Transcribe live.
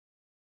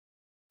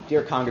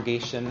Dear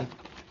congregation,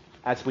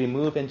 as we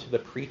move into the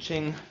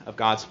preaching of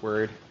God's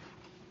Word,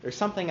 there's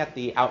something at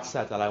the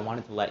outset that I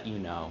wanted to let you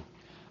know.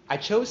 I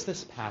chose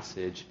this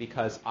passage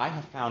because I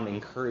have found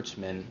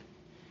encouragement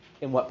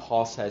in what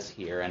Paul says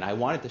here, and I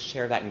wanted to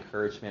share that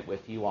encouragement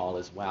with you all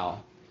as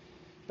well.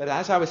 But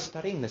as I was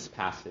studying this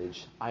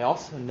passage, I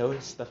also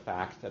noticed the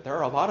fact that there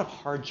are a lot of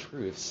hard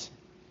truths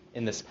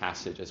in this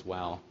passage as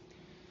well.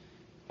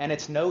 And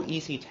it's no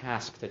easy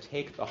task to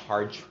take the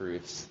hard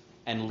truths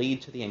and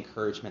lead to the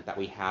encouragement that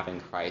we have in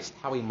Christ,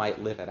 how we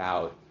might live it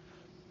out.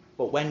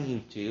 But when you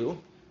do,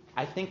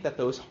 I think that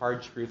those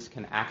hard truths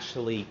can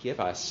actually give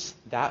us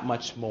that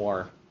much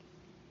more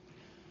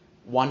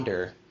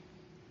wonder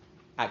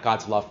at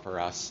God's love for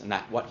us and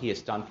at what he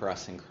has done for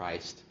us in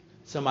Christ.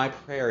 So my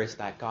prayer is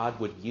that God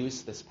would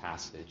use this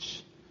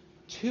passage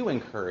to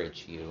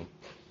encourage you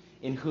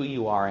in who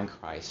you are in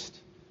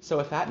Christ. So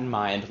with that in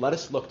mind, let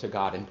us look to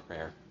God in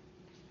prayer.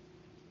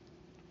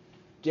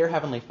 Dear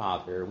Heavenly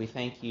Father, we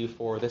thank you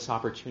for this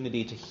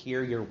opportunity to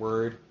hear your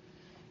word,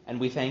 and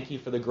we thank you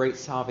for the great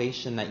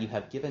salvation that you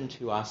have given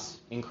to us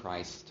in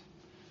Christ.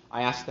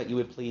 I ask that you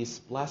would please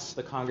bless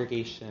the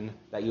congregation,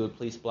 that you would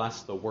please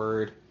bless the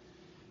word,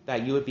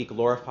 that you would be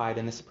glorified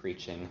in this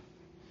preaching,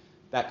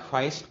 that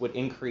Christ would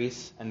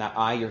increase and that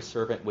I, your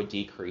servant, would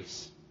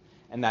decrease,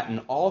 and that in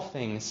all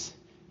things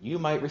you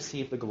might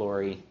receive the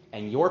glory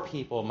and your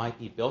people might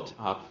be built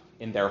up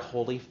in their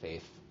holy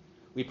faith.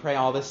 We pray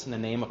all this in the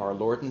name of our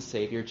Lord and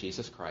Savior,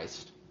 Jesus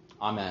Christ.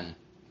 Amen.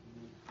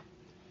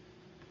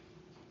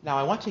 Now,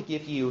 I want to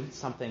give you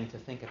something to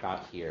think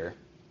about here,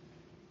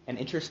 an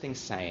interesting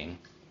saying.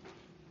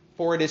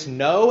 For it is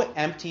no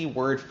empty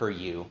word for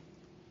you,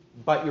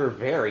 but your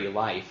very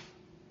life.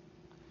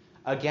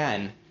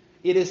 Again,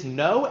 it is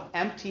no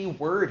empty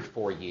word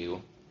for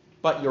you,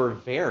 but your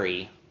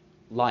very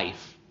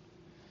life.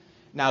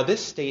 Now, this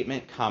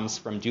statement comes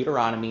from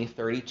Deuteronomy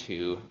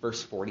 32,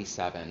 verse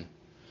 47.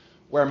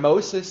 Where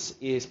Moses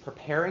is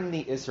preparing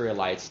the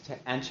Israelites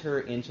to enter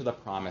into the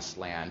promised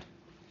land.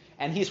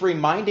 And he's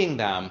reminding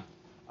them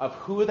of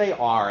who they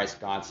are as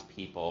God's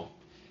people,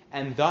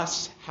 and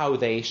thus how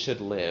they should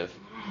live.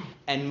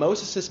 And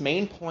Moses'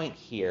 main point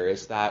here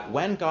is that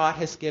when God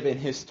has given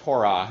his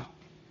Torah,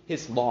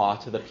 his law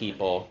to the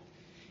people,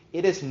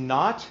 it is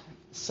not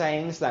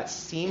sayings that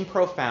seem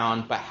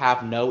profound but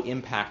have no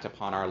impact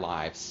upon our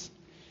lives.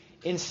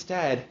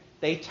 Instead,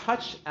 they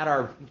touch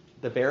at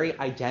the very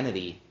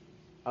identity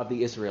of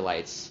the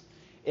Israelites.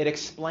 It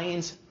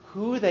explains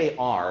who they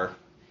are,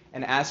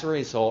 and as a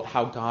result,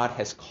 how God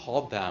has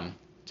called them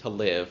to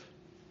live.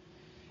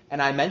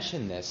 And I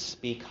mention this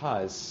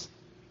because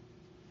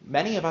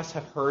many of us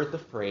have heard the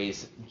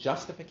phrase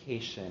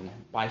justification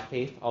by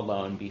faith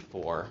alone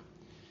before.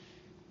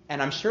 And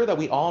I'm sure that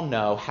we all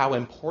know how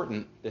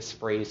important this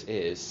phrase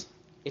is.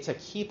 It's a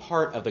key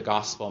part of the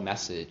gospel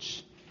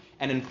message.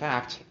 And in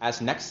fact, as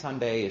next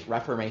Sunday is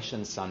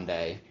Reformation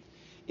Sunday,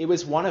 it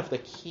was one of the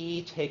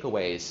key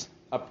takeaways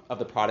of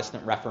the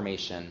Protestant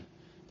Reformation.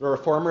 The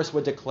Reformers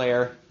would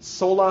declare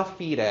sola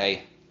fide,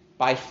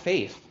 by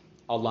faith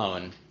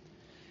alone.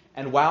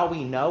 And while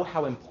we know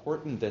how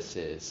important this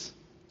is,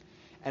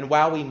 and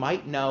while we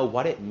might know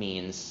what it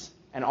means,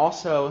 and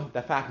also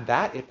the fact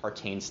that it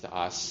pertains to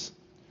us,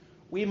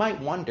 we might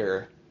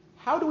wonder,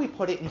 how do we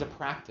put it into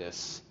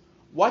practice?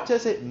 What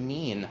does it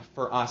mean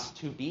for us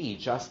to be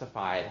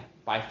justified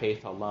by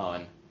faith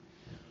alone?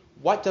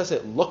 What does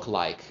it look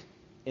like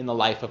in the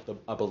life of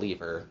a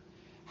believer?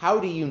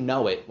 How do you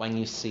know it when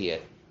you see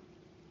it?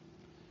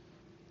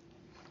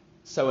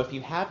 So if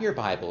you have your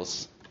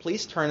Bibles,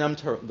 please turn them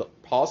to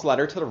Paul's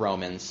letter to the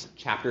Romans,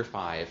 chapter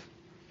 5.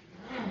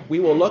 We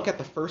will look at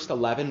the first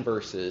 11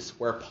 verses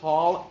where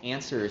Paul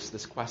answers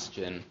this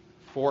question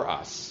for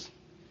us.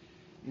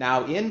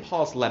 Now, in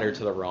Paul's letter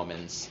to the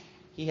Romans,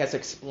 he has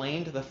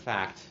explained the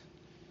fact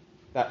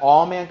that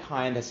all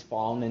mankind has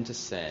fallen into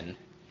sin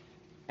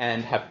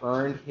and have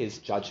earned his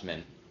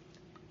judgment.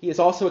 He has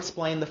also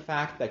explained the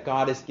fact that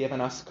God has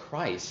given us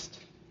Christ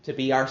to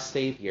be our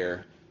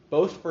Savior,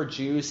 both for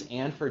Jews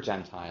and for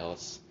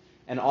Gentiles,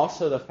 and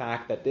also the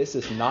fact that this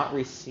is not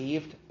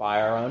received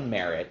by our own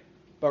merit,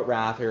 but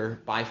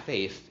rather by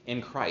faith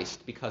in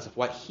Christ because of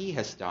what he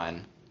has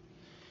done.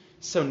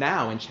 So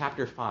now, in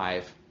chapter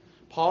 5,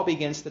 Paul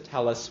begins to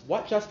tell us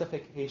what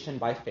justification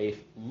by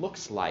faith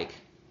looks like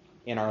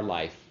in our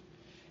life.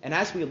 And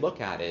as we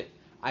look at it,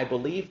 I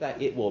believe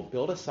that it will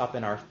build us up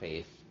in our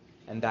faith,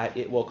 and that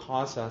it will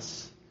cause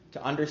us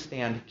to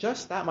understand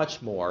just that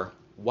much more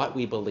what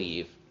we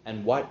believe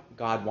and what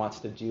God wants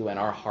to do in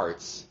our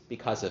hearts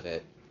because of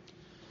it.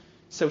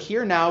 So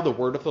hear now the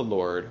word of the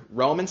Lord,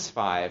 Romans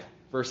 5,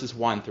 verses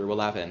 1 through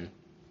 11.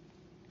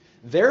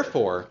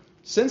 Therefore,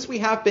 since we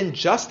have been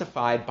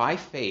justified by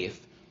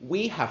faith,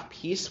 we have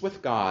peace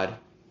with God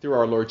through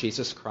our Lord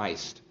Jesus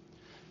Christ.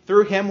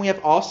 Through him we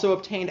have also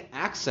obtained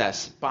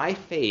access by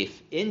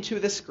faith into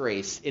this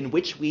grace in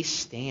which we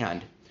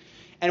stand.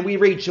 And we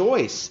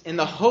rejoice in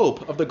the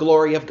hope of the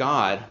glory of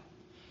God.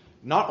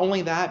 Not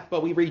only that,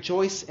 but we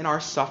rejoice in our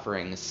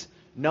sufferings,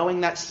 knowing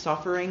that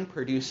suffering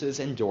produces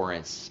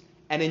endurance,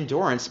 and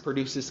endurance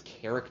produces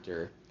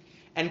character,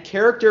 and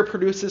character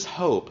produces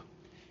hope,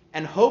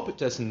 and hope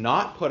does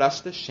not put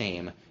us to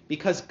shame,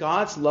 because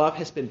God's love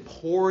has been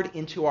poured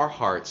into our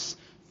hearts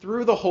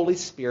through the Holy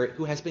Spirit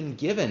who has been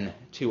given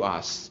to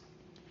us.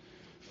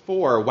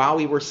 For while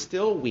we were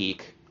still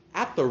weak,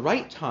 at the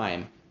right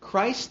time,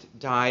 Christ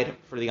died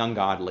for the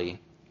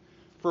ungodly.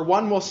 For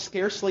one will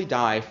scarcely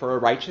die for a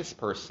righteous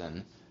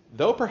person,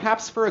 though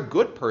perhaps for a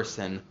good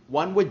person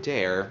one would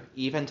dare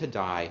even to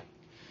die.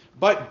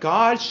 But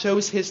God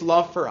shows his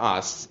love for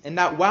us, in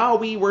that while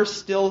we were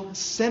still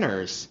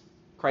sinners,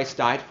 Christ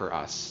died for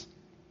us.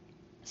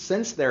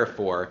 Since,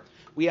 therefore,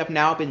 we have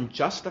now been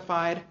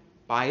justified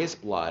by his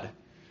blood,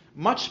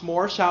 much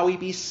more shall we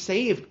be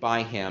saved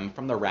by him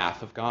from the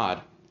wrath of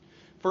God.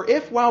 For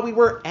if while we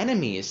were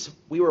enemies,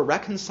 we were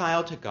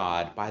reconciled to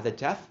God by the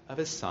death of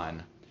his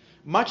Son,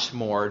 much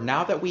more,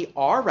 now that we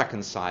are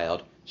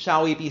reconciled,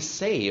 shall we be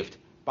saved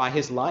by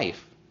his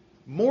life.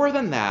 More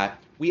than that,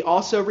 we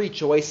also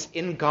rejoice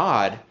in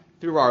God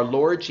through our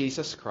Lord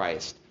Jesus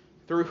Christ,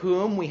 through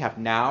whom we have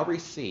now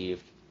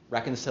received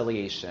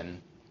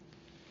reconciliation.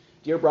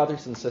 Dear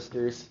brothers and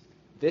sisters,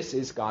 this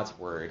is God's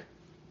word,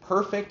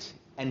 perfect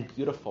and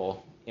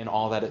beautiful in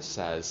all that it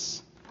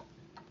says.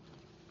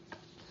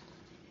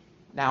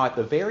 Now, at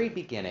the very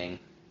beginning,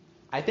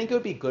 I think it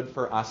would be good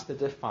for us to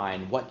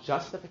define what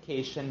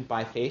justification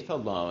by faith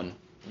alone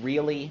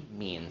really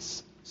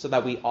means, so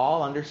that we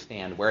all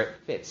understand where it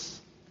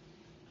fits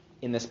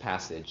in this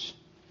passage.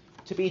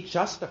 To be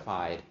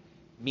justified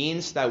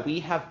means that we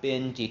have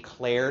been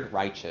declared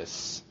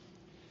righteous.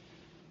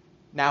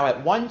 Now,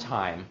 at one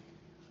time,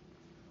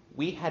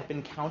 we had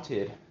been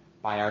counted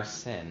by our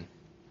sin.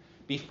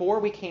 Before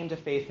we came to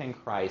faith in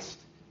Christ,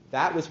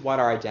 that was what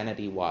our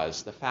identity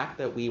was, the fact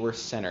that we were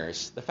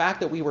sinners, the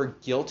fact that we were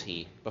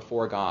guilty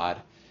before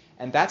God.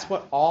 And that's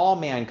what all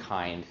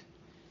mankind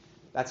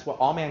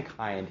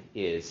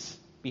is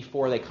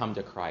before they come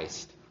to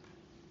Christ.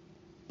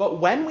 But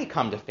when we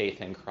come to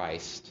faith in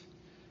Christ,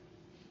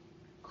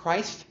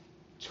 Christ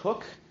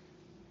took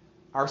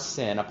our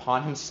sin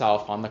upon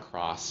himself on the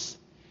cross,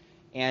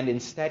 and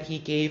instead he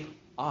gave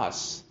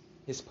us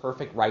his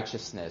perfect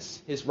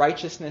righteousness. His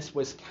righteousness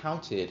was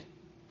counted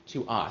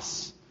to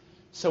us.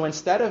 So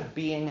instead of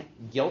being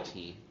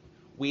guilty,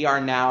 we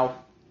are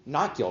now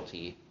not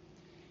guilty.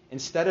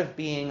 Instead of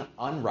being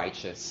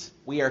unrighteous,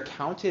 we are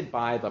counted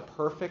by the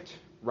perfect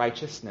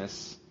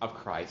righteousness of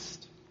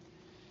Christ.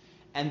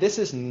 And this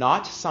is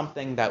not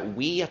something that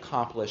we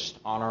accomplished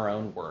on our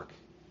own work,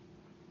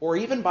 or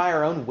even by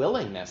our own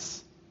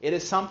willingness. It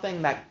is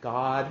something that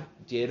God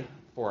did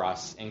for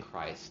us in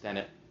Christ, and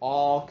it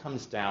all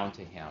comes down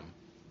to him.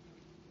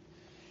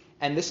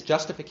 And this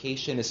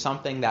justification is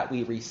something that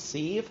we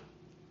receive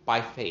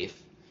by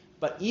faith.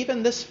 But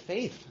even this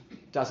faith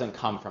doesn't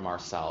come from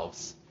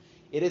ourselves.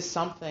 It is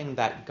something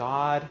that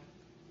God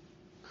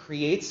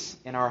creates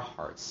in our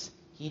hearts.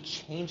 He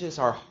changes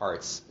our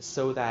hearts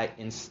so that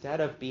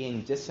instead of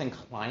being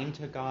disinclined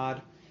to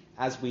God,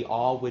 as we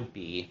all would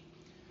be,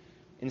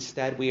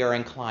 instead we are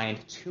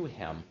inclined to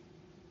him.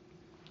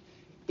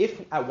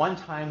 If at one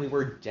time we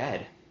were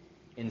dead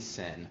in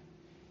sin,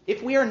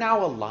 if we are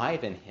now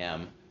alive in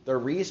him, the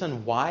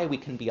reason why we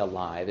can be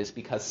alive is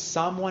because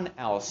someone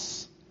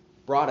else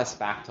brought us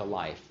back to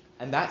life,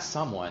 and that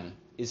someone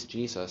is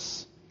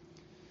Jesus.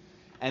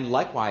 And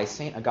likewise,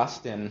 St.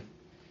 Augustine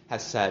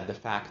has said the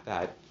fact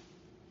that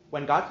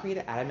when God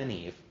created Adam and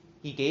Eve,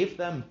 he gave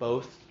them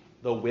both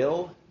the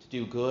will to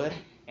do good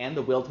and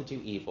the will to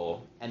do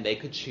evil, and they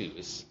could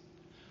choose.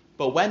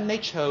 But when they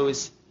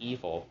chose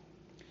evil,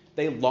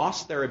 they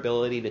lost their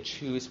ability to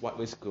choose what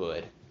was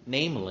good,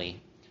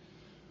 namely,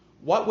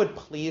 what would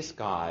please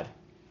God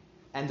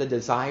and the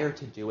desire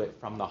to do it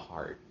from the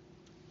heart.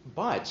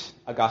 But,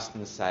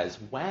 Augustine says,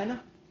 when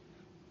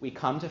we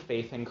come to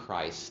faith in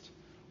Christ,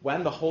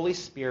 when the Holy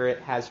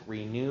Spirit has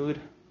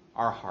renewed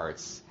our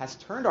hearts, has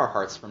turned our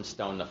hearts from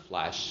stone to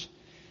flesh,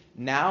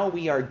 now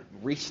we are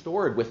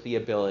restored with the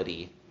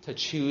ability to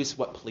choose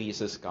what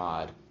pleases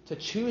God, to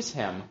choose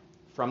him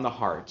from the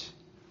heart.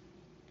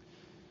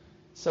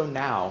 So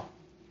now,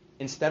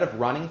 instead of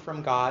running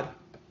from God,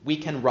 we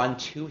can run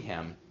to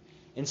him.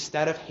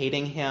 Instead of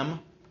hating him,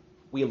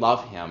 we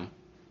love him.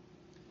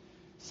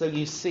 So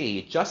you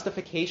see,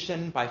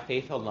 justification by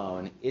faith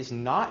alone is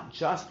not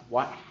just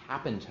what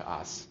happened to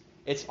us.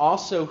 It's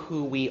also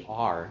who we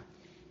are.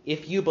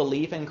 If you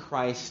believe in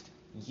Christ,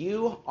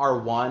 you are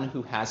one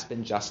who has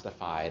been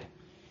justified.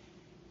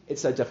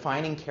 It's a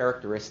defining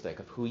characteristic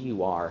of who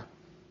you are.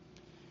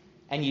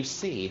 And you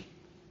see,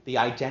 the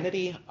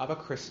identity of a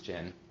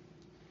Christian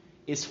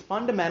is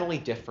fundamentally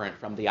different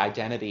from the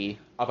identity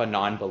of a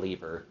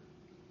non-believer,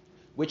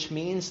 which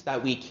means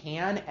that we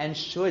can and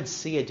should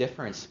see a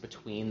difference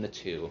between the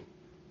two.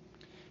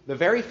 The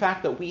very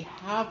fact that we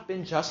have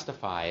been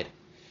justified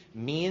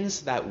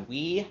means that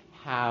we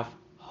have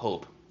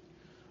hope.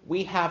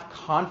 We have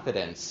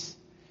confidence,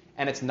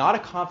 and it's not a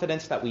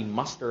confidence that we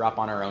muster up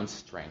on our own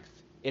strength.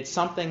 It's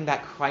something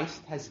that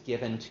Christ has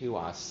given to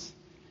us.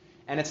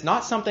 And it's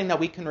not something that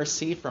we can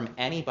receive from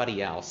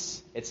anybody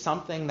else. It's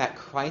something that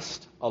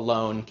Christ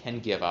alone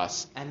can give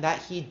us, and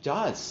that he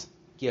does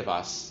give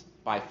us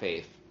by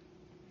faith.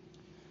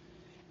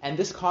 And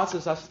this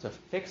causes us to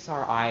fix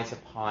our eyes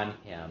upon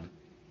him.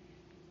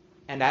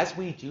 And as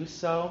we do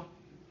so,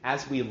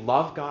 as we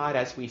love God,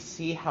 as we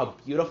see how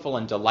beautiful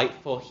and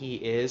delightful he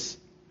is,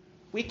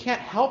 we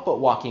can't help but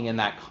walking in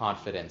that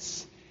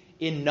confidence,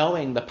 in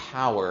knowing the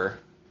power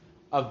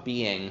of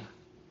being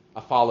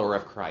a follower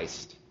of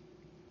Christ.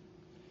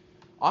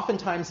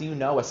 Oftentimes you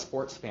know a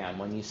sports fan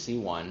when you see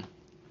one.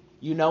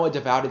 You know a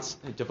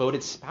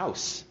devoted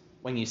spouse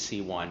when you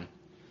see one.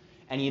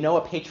 And you know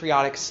a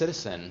patriotic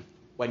citizen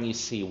when you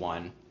see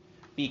one.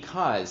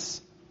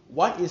 Because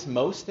what is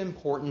most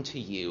important to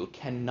you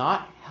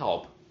cannot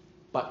help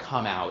but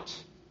come out.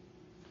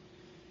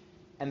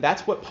 And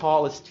that's what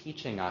Paul is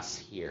teaching us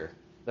here.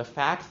 The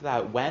fact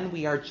that when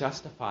we are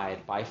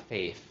justified by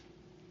faith,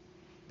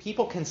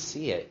 people can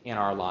see it in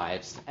our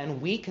lives,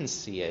 and we can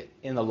see it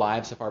in the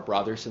lives of our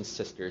brothers and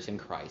sisters in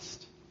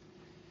Christ.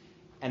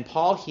 And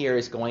Paul here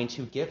is going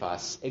to give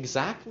us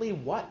exactly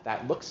what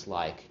that looks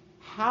like,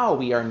 how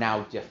we are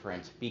now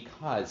different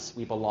because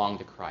we belong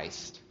to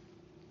Christ.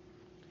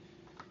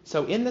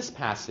 So in this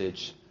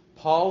passage,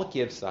 Paul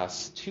gives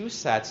us two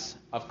sets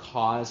of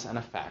cause and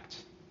effect.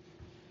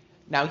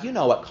 Now you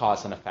know what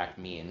cause and effect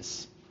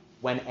means.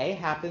 When A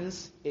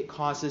happens, it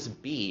causes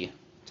B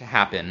to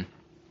happen.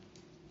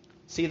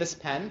 See this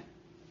pen?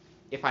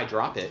 If I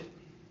drop it,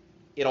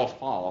 it'll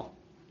fall.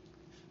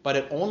 But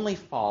it only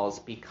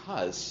falls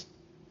because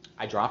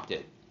I dropped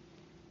it.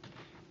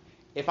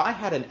 If I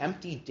had an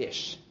empty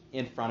dish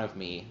in front of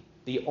me,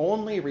 the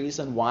only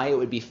reason why it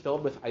would be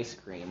filled with ice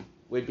cream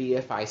would be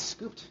if I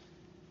scooped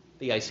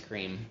the ice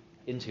cream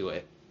into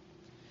it.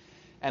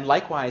 And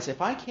likewise,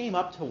 if I came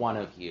up to one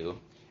of you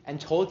and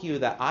told you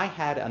that I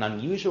had an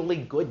unusually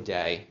good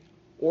day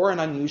or an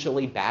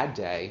unusually bad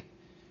day,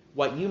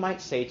 what you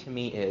might say to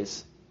me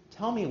is,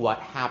 tell me what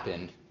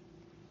happened.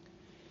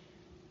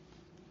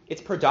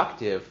 It's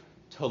productive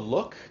to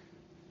look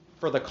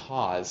for the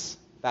cause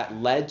that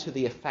led to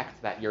the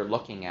effect that you're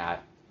looking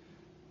at,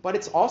 but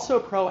it's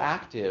also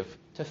proactive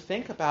to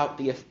think about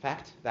the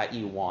effect that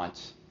you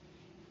want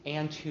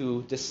and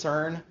to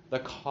discern the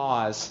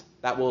cause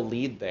that will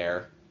lead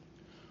there,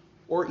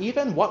 or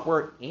even what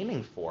we're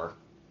aiming for.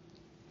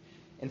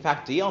 In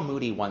fact, D.L.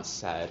 Moody once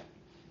said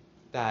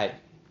that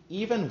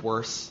even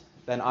worse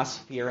than us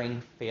fearing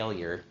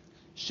failure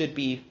should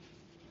be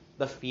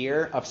the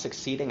fear of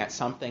succeeding at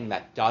something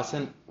that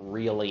doesn't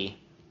really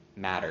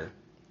matter.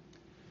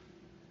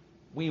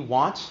 We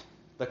want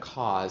the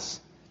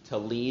cause to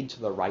lead to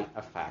the right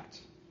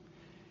effect.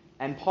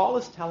 And Paul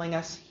is telling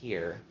us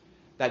here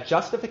that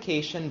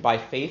justification by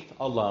faith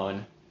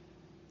alone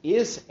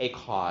is a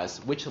cause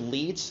which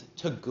leads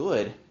to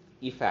good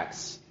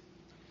effects.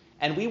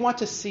 And we want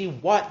to see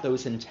what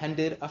those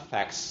intended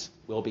effects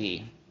will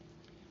be.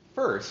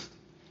 First,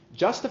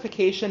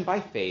 justification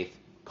by faith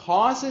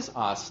causes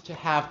us to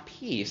have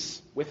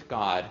peace with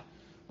God,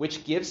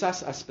 which gives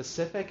us a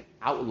specific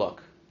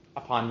outlook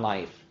upon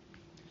life.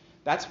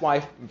 That's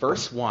why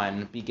verse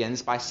 1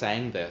 begins by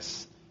saying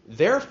this: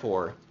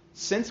 Therefore,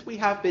 since we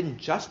have been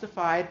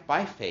justified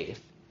by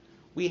faith,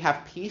 we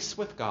have peace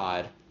with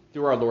God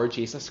through our Lord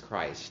Jesus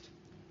Christ.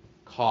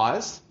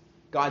 Cause,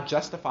 God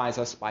justifies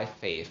us by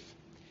faith.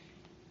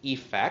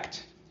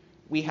 Effect,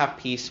 we have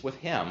peace with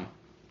him.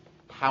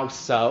 How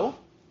so?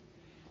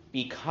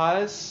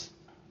 Because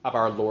of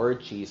our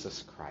Lord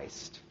Jesus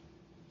Christ.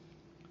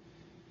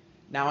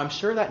 Now, I'm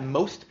sure that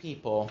most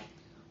people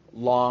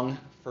long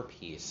for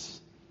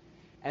peace.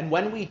 And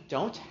when we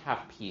don't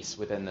have peace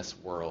within this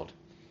world,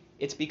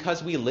 it's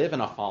because we live in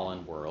a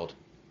fallen world.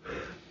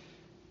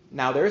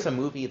 Now, there's a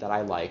movie that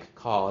I like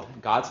called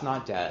God's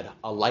Not Dead,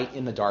 A Light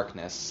in the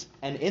Darkness.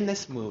 And in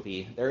this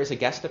movie, there is a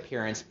guest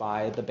appearance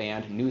by the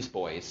band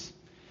Newsboys.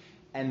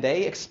 And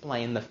they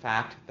explain the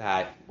fact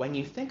that when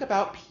you think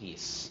about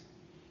peace,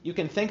 you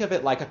can think of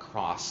it like a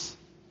cross.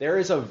 There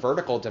is a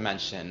vertical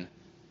dimension,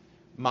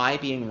 my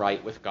being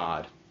right with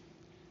God.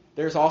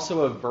 There's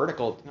also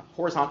a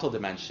horizontal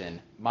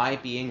dimension, my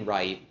being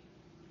right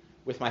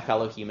with my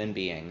fellow human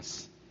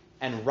beings.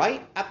 And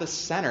right at the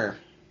center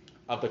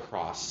of the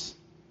cross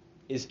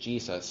is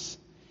Jesus.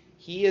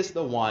 He is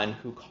the one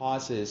who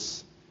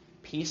causes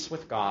peace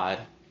with God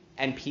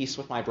and peace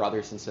with my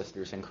brothers and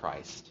sisters in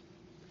Christ.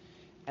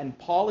 And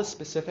Paul is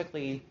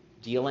specifically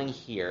dealing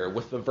here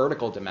with the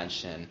vertical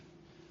dimension,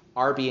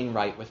 our being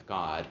right with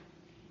God,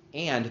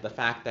 and the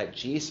fact that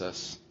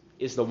Jesus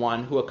is the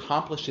one who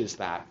accomplishes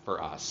that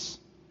for us.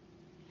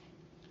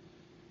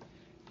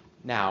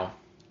 Now,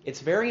 it's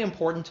very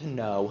important to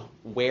know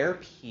where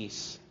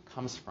peace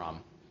comes from,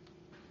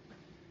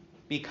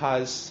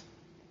 because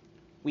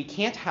we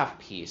can't have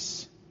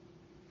peace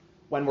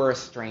when we're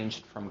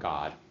estranged from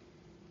God.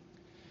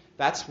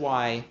 That's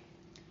why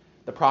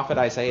the prophet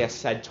Isaiah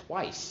said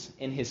twice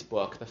in his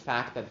book the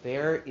fact that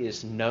there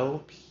is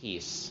no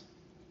peace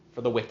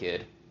for the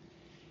wicked.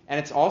 And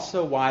it's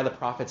also why the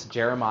prophets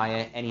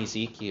Jeremiah and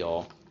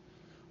Ezekiel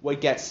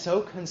would get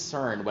so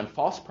concerned when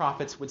false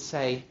prophets would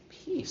say,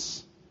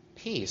 peace,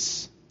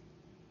 peace,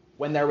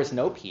 when there was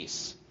no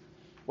peace,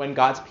 when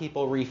God's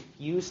people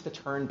refused to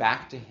turn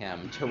back to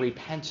him, to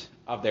repent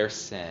of their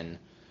sin,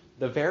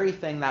 the very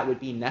thing that would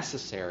be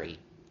necessary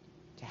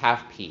to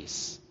have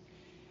peace.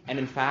 And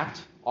in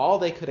fact, all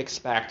they could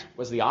expect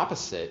was the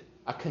opposite,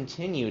 a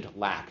continued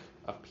lack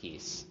of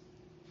peace.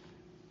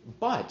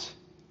 But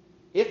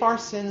if our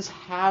sins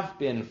have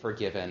been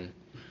forgiven,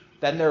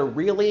 then there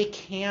really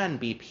can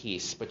be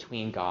peace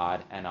between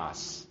God and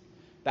us.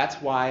 That's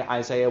why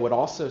Isaiah would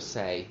also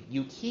say,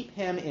 you keep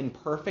him in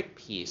perfect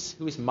peace,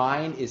 whose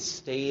mind is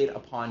stayed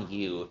upon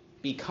you,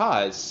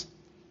 because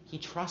he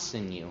trusts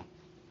in you.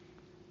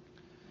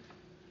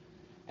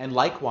 And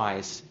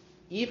likewise,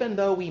 even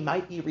though we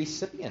might be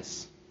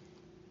recipients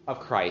of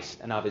Christ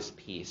and of his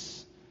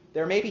peace,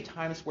 there may be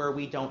times where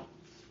we don't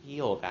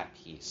feel that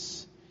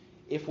peace.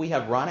 If we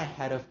have run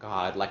ahead of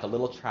God like a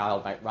little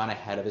child might run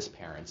ahead of his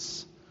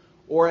parents,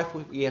 or if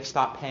we have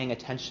stopped paying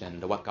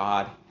attention to what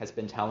God has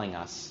been telling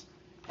us.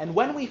 And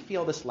when we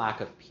feel this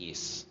lack of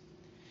peace,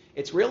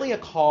 it's really a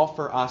call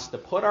for us to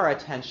put our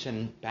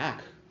attention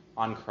back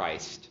on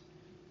Christ,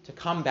 to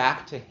come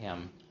back to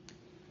him,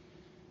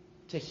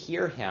 to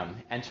hear him,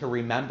 and to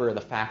remember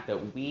the fact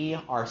that we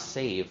are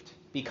saved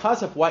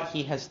because of what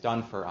he has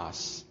done for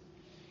us.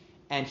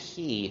 And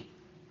he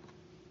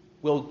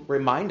will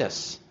remind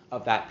us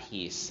of that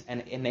peace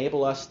and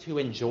enable us to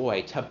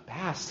enjoy, to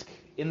bask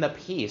in the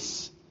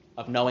peace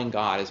of knowing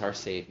God as our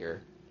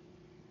Savior.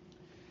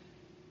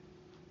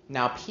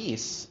 Now,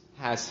 peace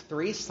has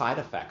 3 side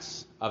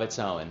effects of its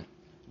own.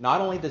 Not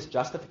only does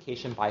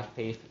justification by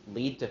faith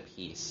lead to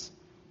peace,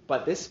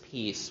 but this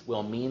peace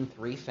will mean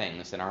 3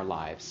 things in our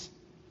lives.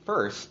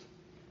 First,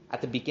 at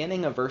the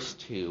beginning of verse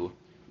 2,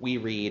 we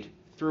read,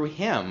 through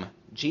him,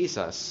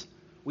 Jesus,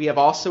 we have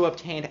also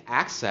obtained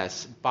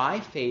access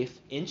by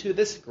faith into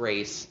this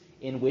grace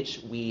in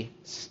which we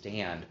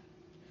stand.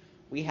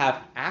 We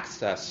have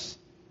access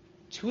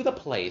to the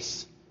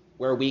place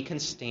where we can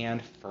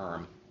stand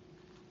firm.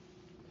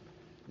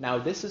 Now,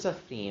 this is a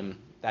theme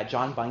that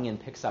John Bunyan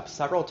picks up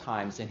several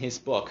times in his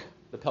book,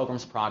 The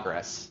Pilgrim's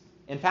Progress.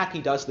 In fact,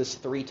 he does this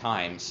 3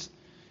 times,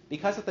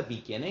 because at the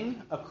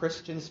beginning of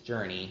Christian's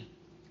journey,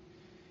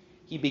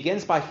 he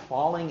begins by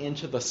falling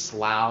into the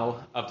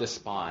slough of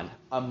despond,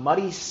 a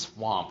muddy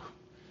swamp,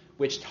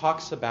 which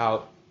talks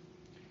about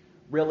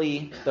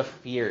really the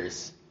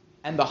fears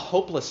and the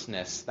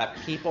hopelessness that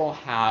people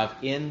have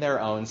in their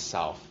own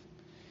self.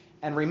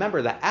 And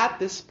remember that at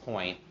this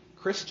point,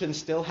 Christian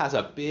still has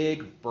a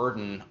big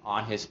burden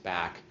on his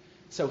back.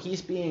 So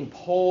he's being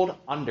pulled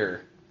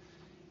under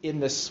in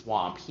this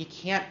swamp. He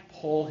can't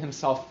pull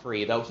himself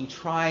free, though he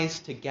tries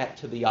to get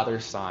to the other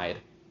side.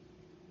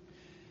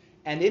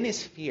 And in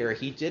his fear,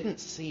 he didn't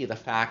see the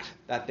fact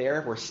that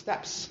there were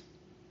steps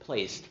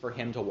placed for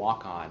him to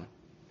walk on.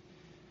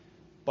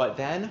 But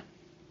then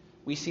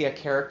we see a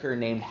character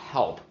named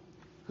Help,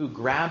 who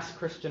grabs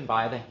Christian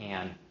by the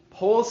hand,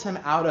 pulls him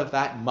out of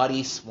that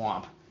muddy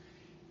swamp,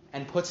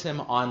 and puts him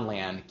on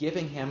land,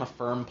 giving him a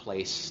firm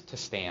place to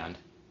stand.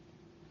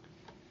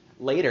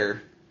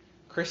 Later,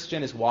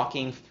 Christian is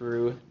walking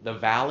through the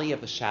valley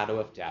of the shadow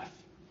of death,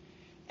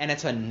 and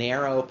it's a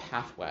narrow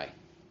pathway,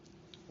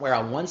 where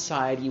on one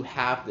side you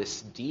have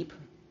this deep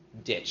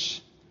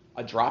ditch,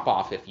 a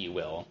drop-off, if you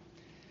will,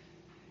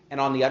 and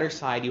on the other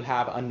side you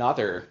have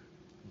another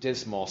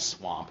dismal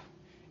swamp.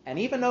 And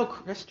even though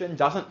Christian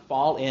doesn't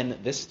fall in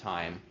this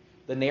time,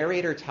 the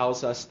narrator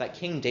tells us that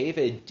King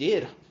David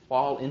did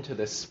fall into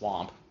this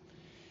swamp,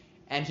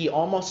 and he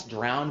almost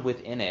drowned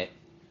within it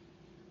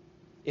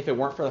if it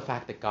weren't for the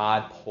fact that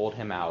God pulled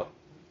him out.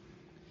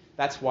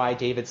 That's why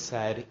David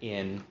said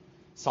in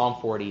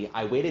Psalm 40,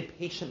 I waited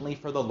patiently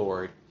for the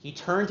Lord. He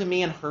turned to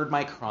me and heard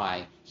my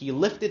cry. He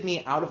lifted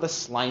me out of the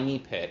slimy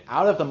pit,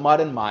 out of the mud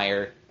and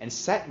mire, and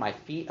set my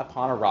feet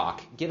upon a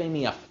rock, giving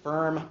me a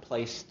firm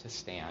place to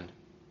stand.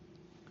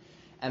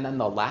 And then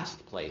the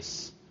last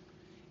place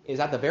is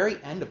at the very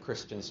end of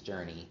Christian's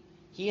journey.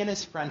 He and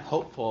his friend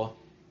Hopeful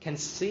can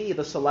see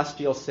the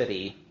celestial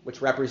city,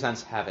 which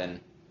represents heaven.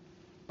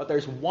 But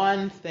there's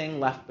one thing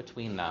left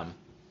between them,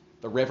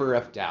 the river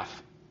of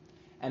death.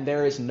 And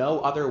there is no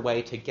other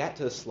way to get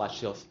to the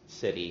celestial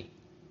city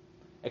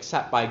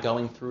except by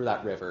going through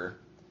that river.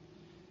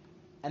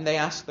 And they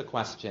ask the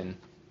question,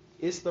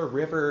 is the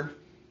river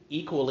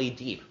equally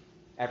deep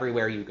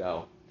everywhere you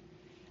go?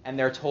 And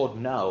they're told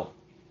no.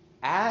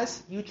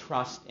 As you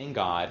trust in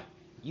God,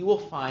 you will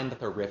find that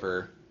the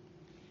river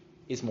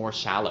is more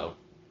shallow.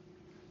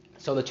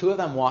 So the two of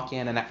them walk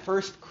in, and at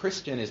first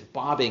Christian is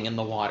bobbing in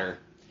the water.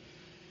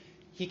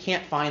 He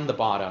can't find the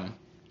bottom.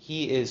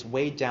 He is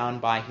weighed down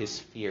by his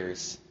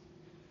fears.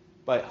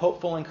 But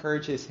Hopeful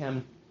encourages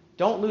him,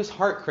 don't lose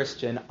heart,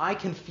 Christian. I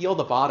can feel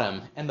the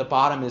bottom, and the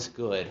bottom is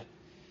good.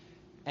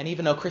 And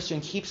even though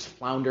Christian keeps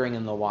floundering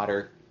in the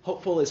water,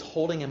 Hopeful is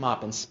holding him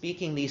up and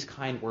speaking these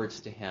kind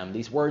words to him,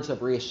 these words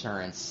of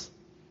reassurance.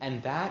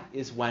 And that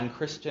is when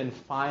Christian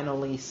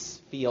finally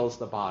feels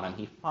the bottom.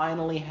 He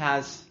finally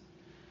has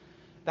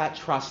that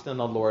trust in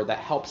the Lord that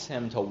helps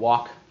him to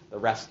walk the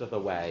rest of the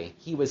way,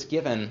 he was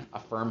given a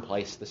firm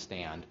place to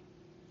stand.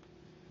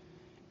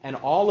 And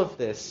all of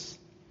this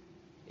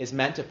is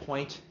meant to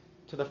point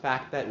to the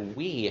fact that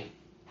we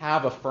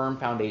have a firm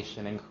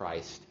foundation in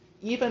Christ.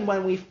 Even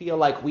when we feel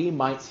like we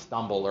might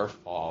stumble or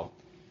fall,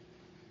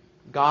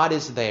 God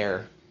is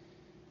there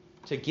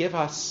to give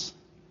us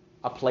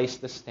a place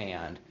to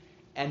stand.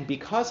 And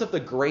because of the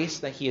grace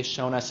that he has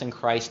shown us in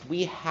Christ,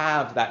 we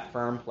have that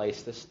firm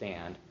place to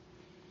stand.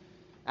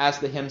 As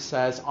the hymn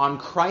says, "On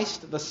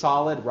Christ the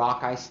solid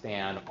rock I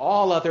stand,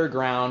 all other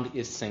ground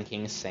is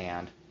sinking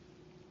sand."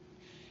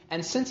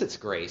 And since it's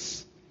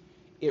grace,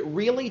 it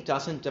really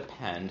doesn't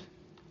depend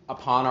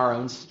upon our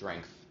own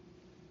strength,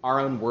 our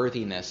own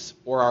worthiness,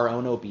 or our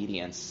own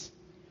obedience,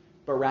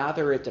 but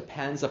rather it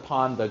depends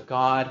upon the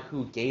God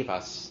who gave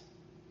us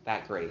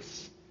that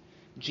grace.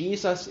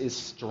 Jesus is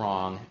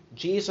strong,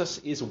 Jesus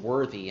is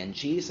worthy, and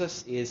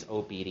Jesus is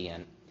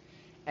obedient.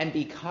 And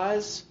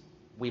because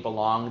we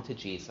belong to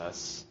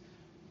Jesus,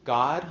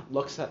 God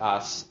looks at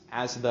us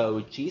as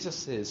though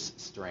Jesus'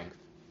 strength,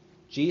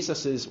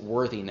 Jesus'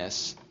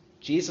 worthiness,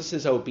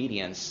 Jesus'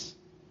 obedience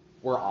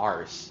were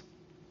ours,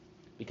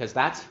 because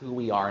that's who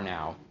we are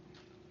now.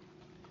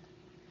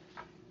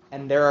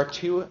 And there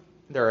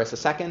is a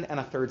second and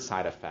a third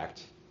side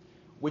effect,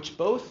 which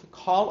both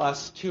call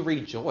us to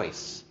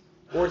rejoice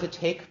or to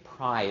take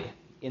pride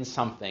in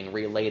something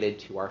related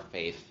to our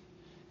faith.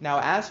 Now,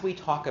 as we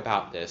talk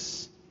about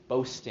this,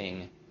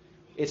 boasting,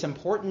 it's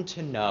important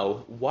to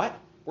know what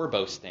we're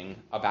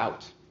boasting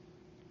about.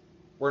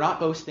 We're not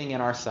boasting in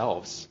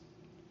ourselves,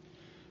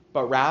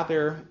 but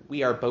rather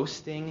we are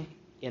boasting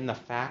in the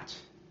fact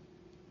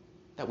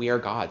that we are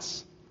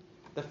God's,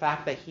 the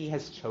fact that he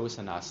has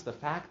chosen us, the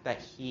fact that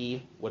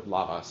he would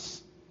love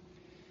us.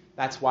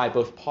 That's why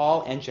both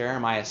Paul and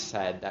Jeremiah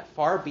said that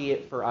far be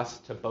it for us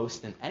to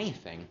boast in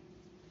anything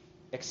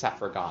except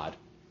for God.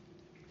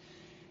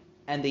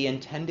 And the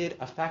intended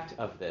effect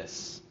of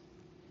this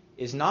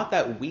is not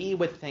that we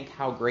would think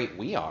how great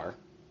we are,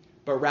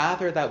 but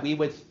rather that we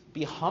would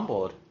be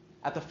humbled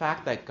at the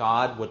fact that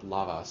God would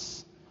love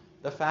us,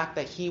 the fact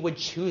that he would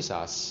choose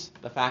us,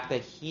 the fact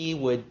that he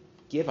would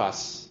give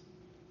us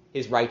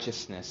his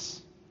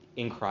righteousness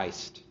in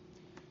Christ.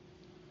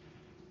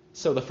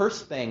 So the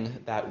first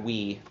thing that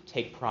we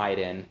take pride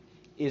in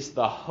is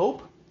the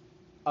hope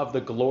of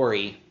the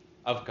glory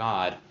of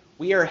God.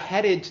 We are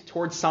headed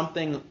towards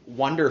something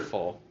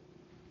wonderful.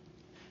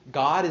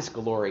 God is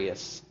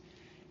glorious.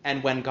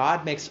 And when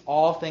God makes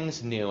all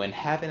things new in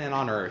heaven and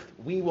on earth,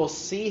 we will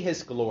see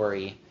his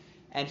glory,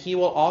 and he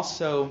will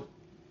also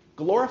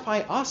glorify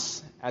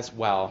us as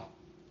well.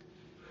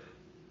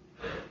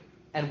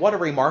 And what a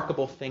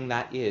remarkable thing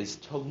that is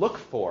to look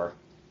for,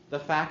 the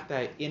fact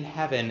that in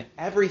heaven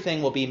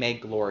everything will be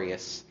made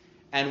glorious,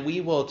 and we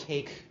will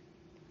take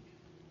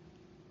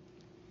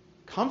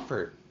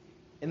comfort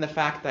in the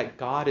fact that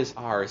God is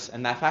ours,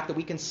 and the fact that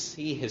we can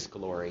see his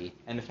glory,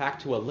 and in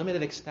fact, to a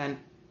limited extent,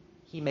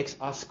 he makes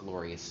us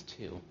glorious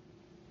too.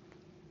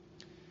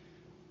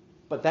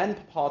 But then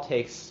Paul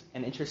takes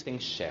an interesting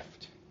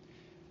shift,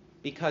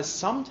 because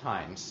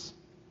sometimes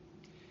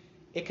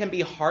it can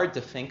be hard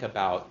to think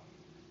about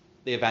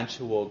the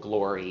eventual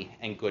glory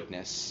and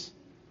goodness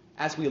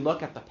as we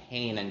look at the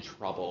pain and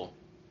trouble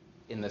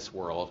in this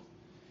world.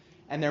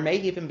 And there may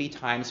even be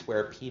times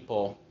where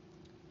people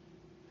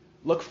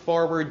look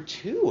forward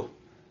to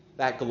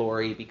that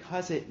glory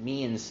because it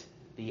means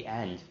the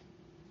end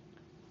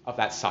of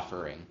that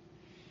suffering.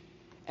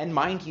 And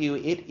mind you,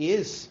 it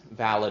is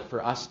valid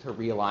for us to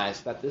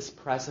realize that this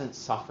present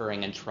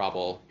suffering and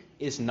trouble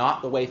is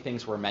not the way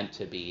things were meant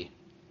to be.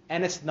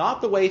 And it's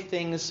not the way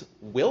things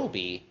will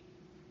be.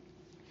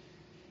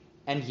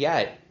 And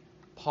yet,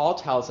 Paul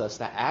tells us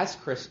that as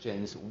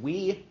Christians,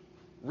 we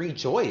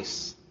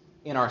rejoice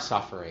in our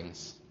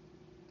sufferings.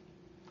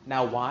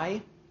 Now,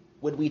 why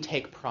would we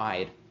take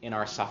pride in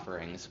our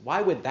sufferings?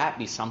 Why would that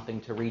be something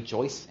to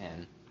rejoice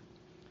in?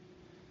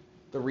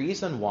 The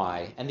reason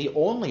why, and the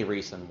only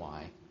reason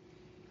why,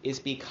 is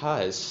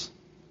because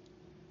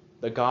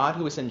the God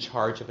who is in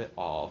charge of it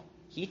all,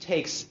 he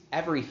takes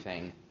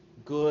everything,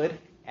 good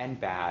and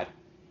bad,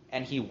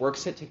 and he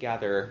works it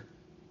together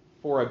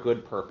for a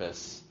good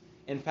purpose.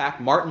 In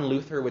fact, Martin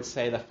Luther would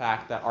say the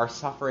fact that our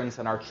sufferings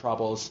and our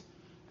troubles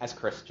as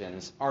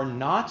Christians are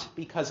not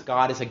because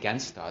God is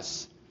against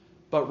us,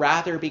 but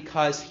rather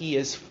because he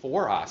is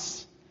for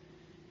us.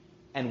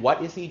 And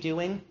what is he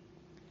doing?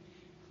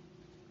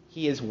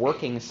 He is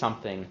working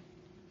something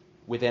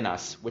within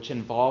us which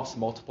involves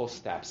multiple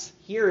steps.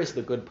 Here is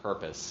the good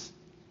purpose.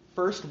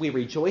 First, we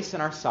rejoice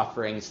in our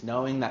sufferings,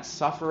 knowing that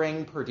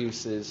suffering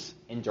produces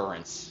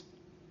endurance.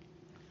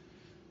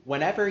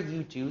 Whenever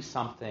you do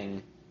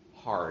something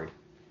hard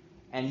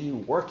and you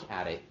work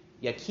at it,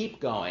 you keep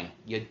going,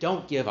 you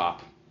don't give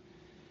up.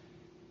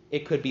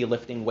 It could be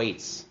lifting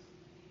weights.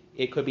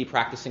 It could be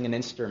practicing an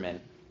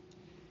instrument.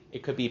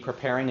 It could be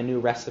preparing a new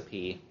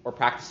recipe or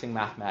practicing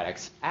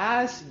mathematics.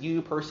 As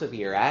you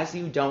persevere, as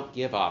you don't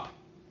give up,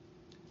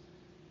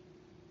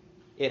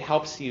 it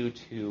helps you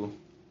to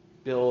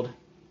build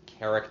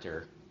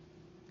character.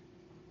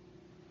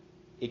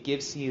 It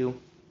gives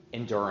you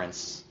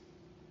endurance.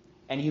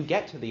 And you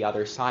get to the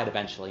other side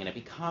eventually, and it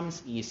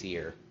becomes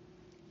easier.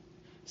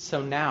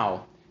 So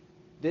now,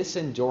 this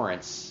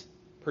endurance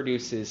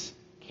produces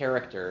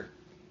character.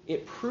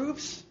 It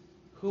proves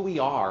who we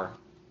are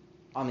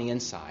on the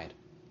inside.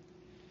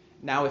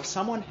 Now, if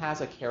someone has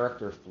a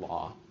character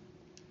flaw,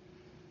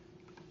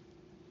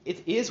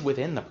 it is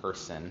within the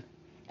person.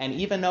 And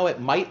even though it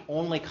might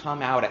only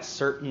come out at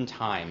certain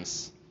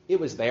times, it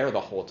was there the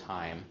whole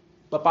time.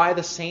 But by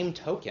the same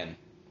token,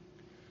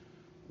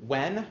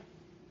 when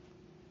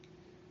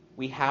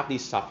we have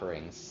these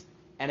sufferings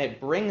and it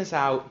brings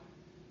out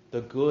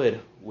the good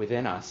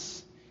within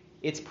us,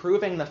 it's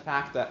proving the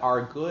fact that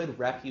our good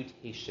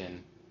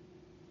reputation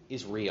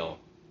is real.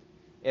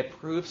 It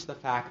proves the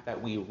fact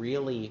that we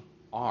really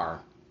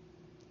are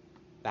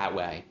that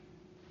way.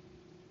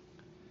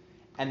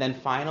 And then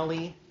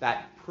finally,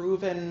 that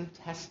proven,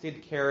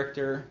 tested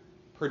character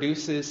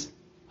produces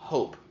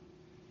hope.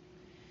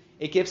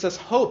 It gives us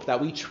hope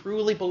that we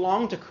truly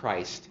belong to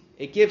Christ.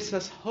 It gives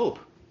us hope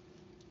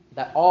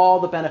that all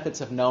the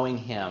benefits of knowing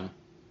him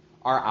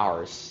are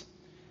ours,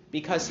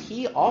 because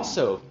he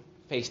also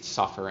faced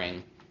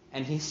suffering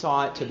and he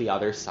saw it to the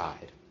other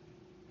side.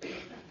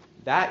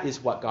 That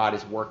is what God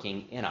is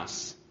working in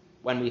us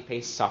when we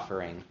face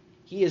suffering.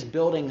 He is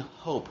building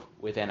hope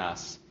within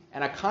us,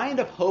 and a kind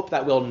of hope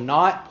that will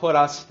not put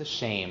us to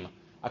shame,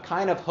 a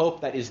kind of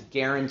hope that is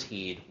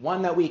guaranteed,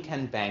 one that we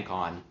can bank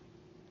on.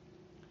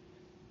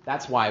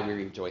 That's why we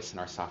rejoice in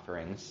our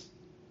sufferings.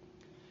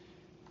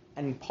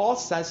 And Paul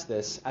says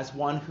this as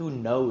one who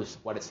knows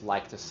what it's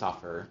like to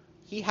suffer.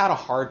 He had a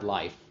hard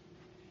life,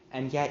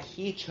 and yet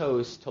he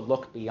chose to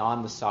look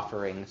beyond the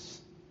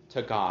sufferings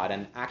to God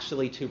and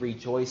actually to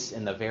rejoice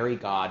in the very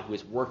God who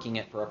is working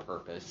it for a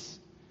purpose.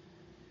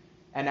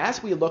 And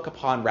as we look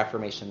upon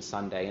Reformation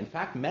Sunday, in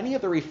fact, many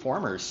of the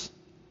reformers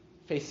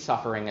faced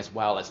suffering as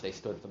well as they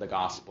stood for the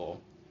gospel.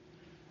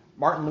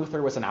 Martin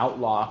Luther was an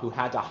outlaw who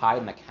had to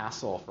hide in a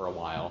castle for a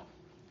while.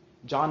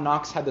 John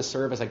Knox had to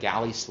serve as a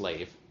galley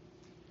slave.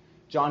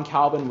 John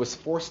Calvin was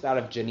forced out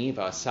of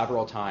Geneva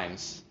several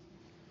times.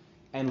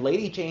 And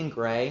Lady Jane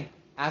Grey,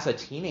 as a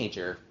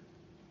teenager,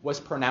 was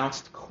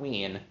pronounced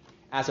queen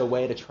as a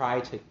way to try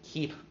to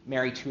keep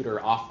Mary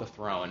Tudor off the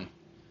throne.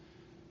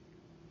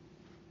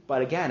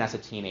 But again, as a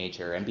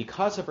teenager, and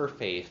because of her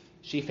faith,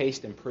 she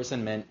faced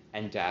imprisonment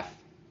and death.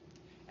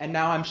 And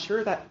now I'm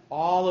sure that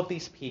all of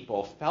these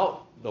people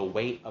felt the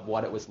weight of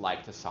what it was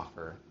like to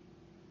suffer.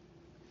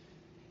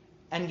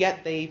 And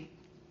yet they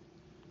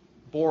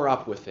bore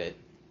up with it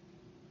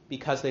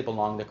because they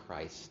belonged to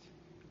Christ.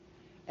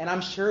 And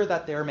I'm sure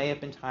that there may have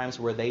been times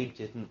where they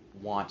didn't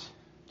want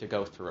to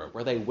go through it,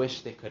 where they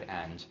wished it could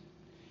end.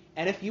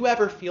 And if you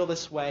ever feel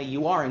this way,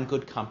 you are in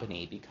good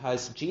company,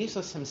 because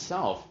Jesus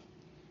himself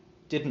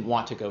didn't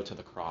want to go to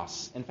the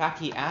cross. In fact,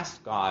 he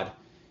asked God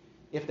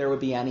if there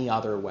would be any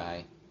other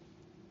way.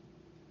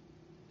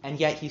 And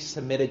yet he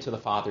submitted to the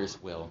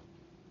Father's will.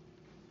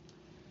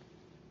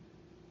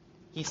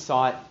 He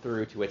saw it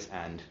through to its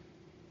end.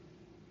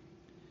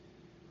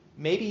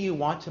 Maybe you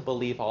want to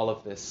believe all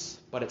of this,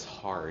 but it's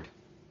hard.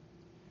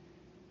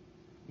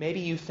 Maybe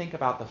you think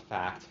about the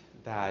fact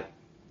that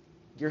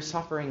your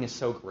suffering is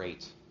so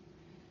great.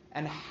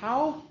 And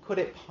how could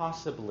it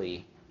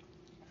possibly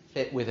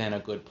fit within a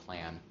good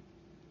plan?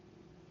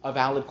 A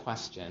valid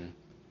question,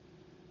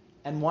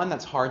 and one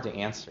that's hard to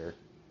answer.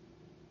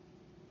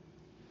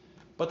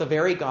 But the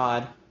very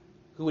God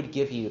who would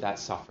give you that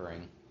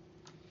suffering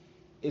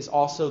is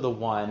also the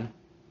one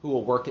who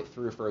will work it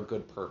through for a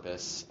good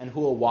purpose and who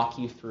will walk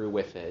you through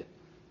with it.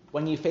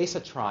 When you face a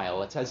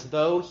trial, it's as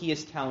though he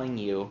is telling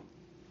you,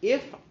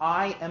 if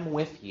I am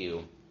with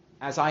you,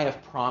 as I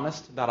have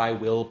promised that I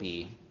will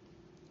be,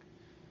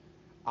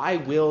 I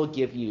will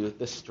give you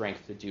the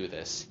strength to do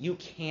this. You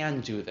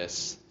can do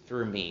this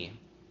through me.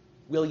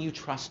 Will you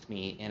trust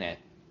me in it?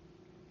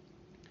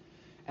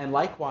 And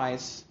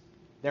likewise,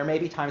 there may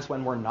be times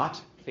when we're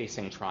not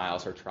facing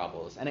trials or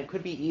troubles, and it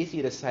could be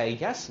easy to say,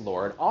 yes,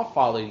 Lord, I'll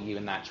follow you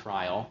in that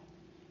trial.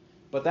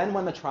 But then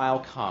when the trial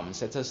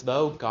comes, it's as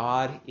though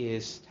God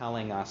is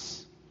telling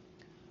us,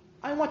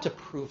 I want to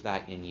prove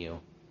that in you.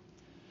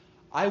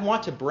 I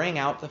want to bring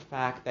out the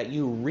fact that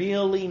you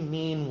really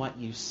mean what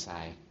you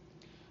say.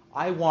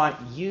 I want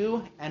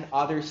you and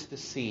others to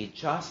see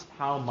just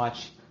how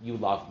much you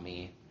love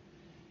me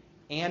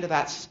and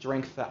that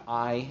strength that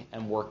I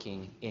am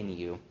working in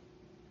you.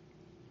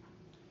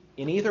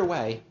 In either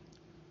way,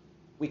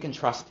 we can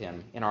trust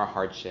him in our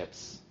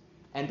hardships.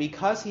 And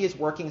because he is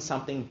working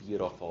something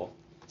beautiful,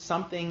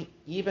 something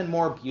even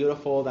more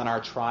beautiful than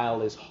our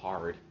trial is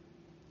hard,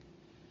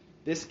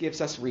 this gives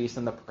us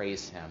reason to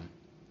praise him.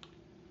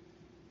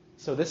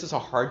 So this is a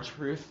hard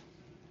truth,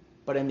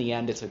 but in the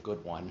end it's a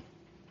good one.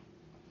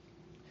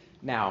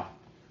 Now,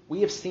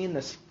 we have seen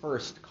this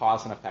first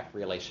cause and effect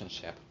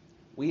relationship.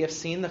 We have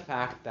seen the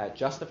fact that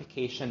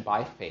justification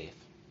by faith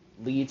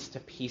leads to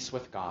peace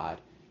with God,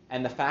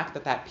 and the fact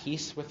that that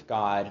peace with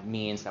God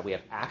means that we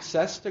have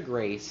access to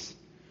grace,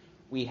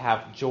 we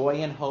have joy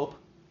in hope,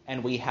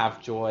 and we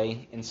have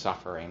joy in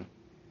suffering.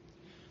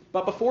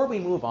 But before we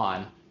move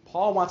on,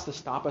 Paul wants to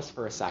stop us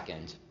for a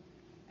second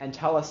and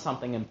tell us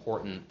something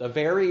important, the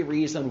very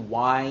reason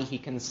why he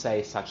can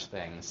say such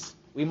things.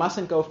 We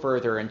mustn't go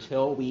further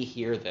until we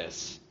hear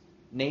this,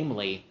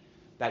 namely,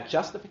 that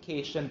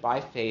justification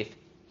by faith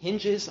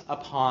hinges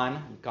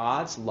upon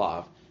God's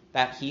love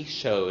that he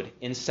showed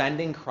in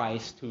sending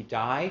Christ to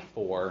die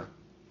for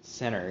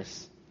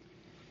sinners.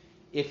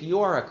 If you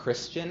are a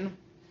Christian,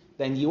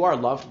 then you are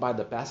loved by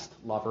the best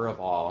lover of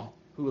all,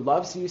 who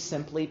loves you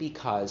simply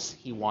because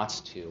he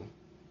wants to.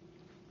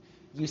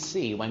 You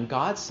see, when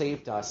God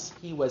saved us,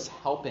 he was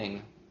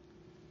helping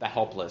the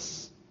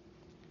helpless.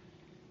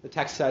 The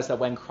text says that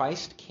when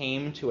Christ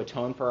came to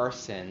atone for our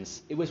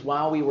sins, it was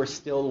while we were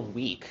still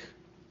weak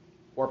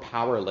or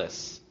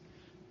powerless,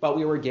 but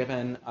we were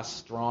given a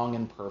strong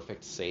and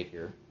perfect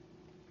Savior.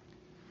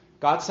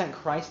 God sent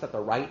Christ at the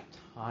right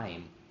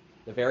time,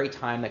 the very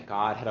time that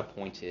God had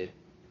appointed.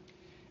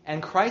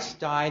 And Christ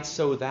died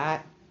so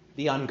that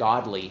the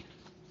ungodly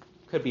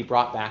could be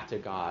brought back to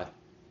God.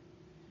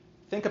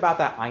 Think about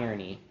that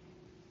irony.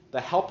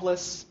 The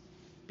helpless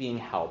being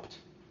helped,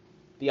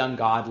 the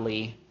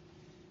ungodly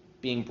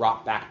being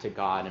brought back to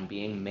God and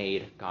being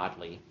made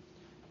godly.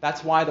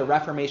 That's why the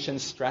Reformation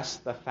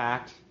stressed the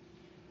fact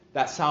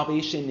that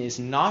salvation is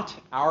not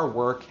our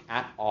work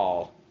at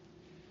all.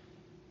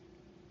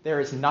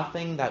 There is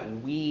nothing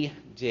that we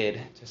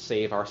did to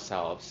save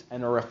ourselves,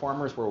 and the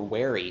Reformers were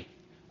wary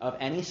of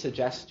any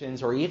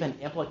suggestions or even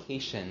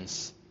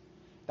implications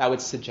that would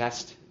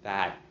suggest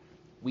that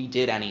we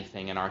did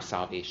anything in our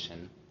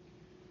salvation.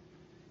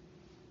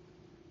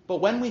 But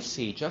when we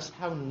see just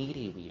how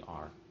needy we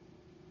are,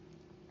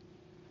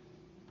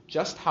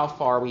 just how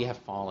far we have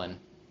fallen,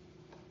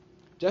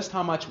 just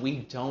how much we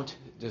don't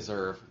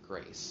deserve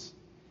grace,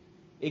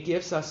 it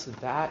gives us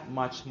that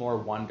much more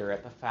wonder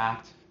at the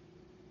fact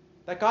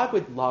that God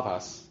would love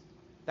us,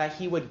 that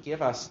he would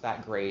give us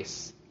that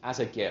grace as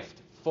a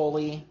gift,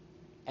 fully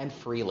and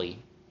freely.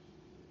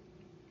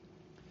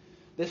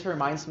 This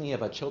reminds me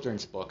of a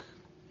children's book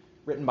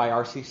written by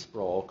R.C.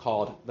 Sproul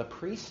called The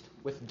Priest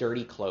with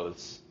Dirty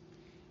Clothes.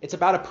 It's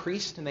about a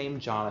priest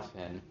named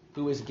Jonathan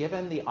who was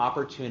given the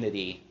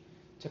opportunity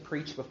to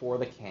preach before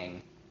the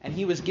king, and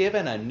he was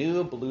given a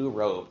new blue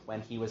robe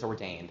when he was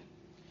ordained.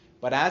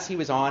 But as he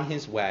was on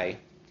his way,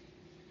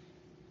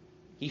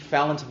 he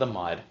fell into the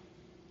mud,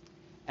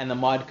 and the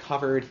mud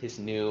covered his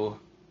new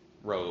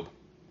robe.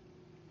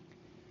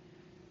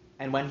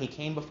 And when he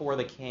came before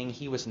the king,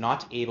 he was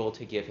not able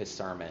to give his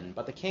sermon.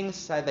 But the king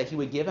said that he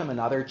would give him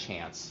another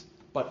chance,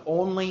 but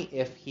only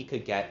if he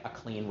could get a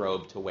clean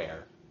robe to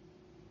wear.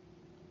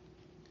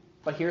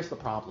 But here's the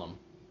problem.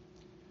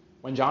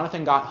 When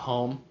Jonathan got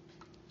home,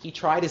 he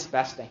tried his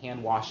best to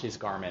hand wash his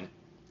garment,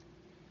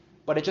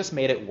 but it just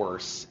made it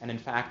worse. And in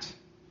fact,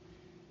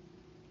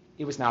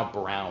 it was now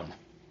brown,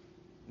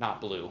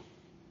 not blue.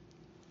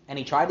 And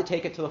he tried to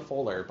take it to the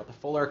fuller, but the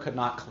fuller could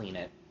not clean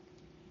it.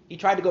 He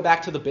tried to go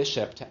back to the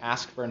bishop to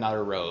ask for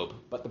another robe,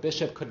 but the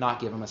bishop could not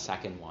give him a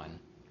second one.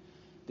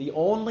 The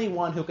only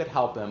one who could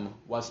help him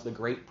was the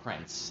great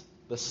prince,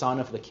 the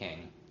son of the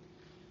king.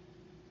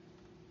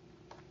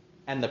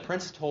 And the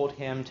prince told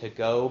him to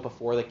go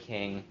before the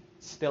king,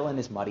 still in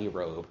his muddy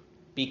robe,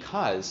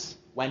 because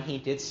when he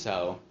did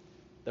so,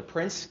 the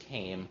prince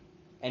came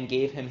and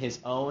gave him his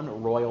own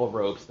royal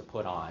robes to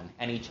put on,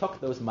 and he took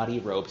those muddy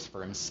robes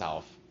for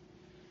himself.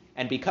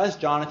 And because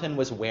Jonathan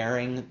was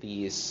wearing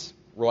these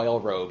royal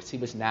robes, he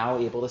was now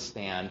able to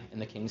stand in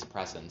the king's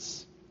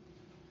presence.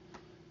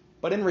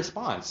 But in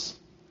response,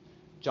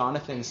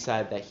 Jonathan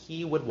said that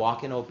he would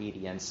walk in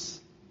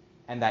obedience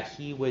and that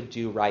he would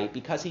do right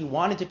because he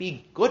wanted to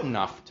be good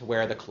enough to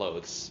wear the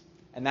clothes.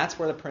 And that's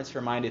where the prince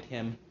reminded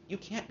him, you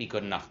can't be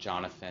good enough,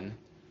 Jonathan.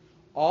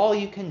 All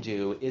you can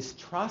do is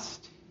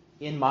trust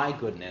in my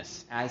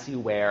goodness as you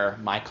wear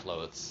my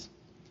clothes.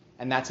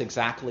 And that's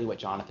exactly what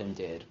Jonathan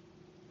did.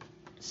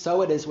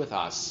 So it is with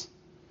us.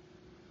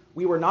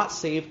 We were not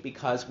saved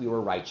because we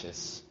were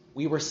righteous.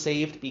 We were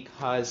saved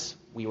because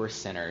we were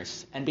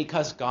sinners, and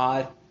because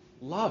God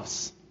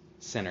loves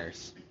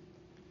sinners.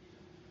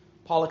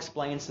 Paul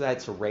explains that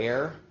it's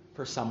rare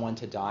for someone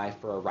to die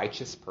for a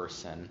righteous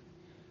person,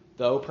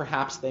 though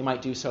perhaps they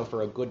might do so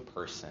for a good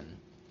person.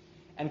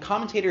 And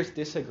commentators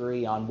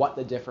disagree on what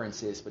the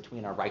difference is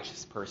between a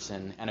righteous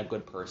person and a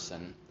good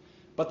person.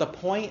 But the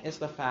point is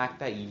the fact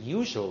that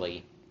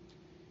usually,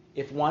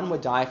 if one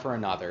would die for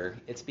another,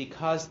 it's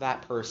because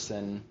that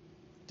person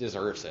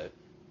deserves it.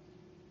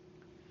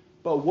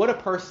 But would a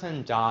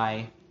person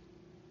die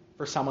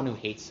for someone who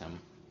hates him,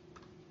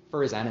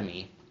 for his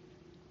enemy?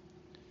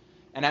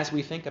 And as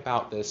we think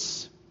about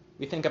this,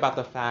 we think about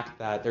the fact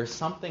that there's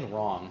something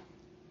wrong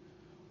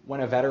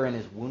when a veteran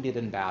is wounded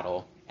in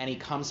battle and he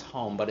comes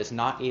home but is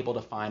not able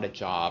to find a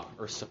job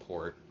or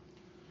support,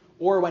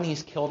 or when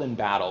he's killed in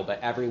battle but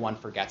everyone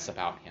forgets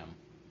about him.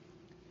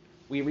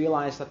 We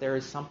realize that there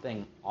is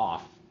something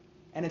off,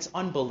 and it's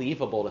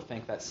unbelievable to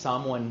think that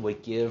someone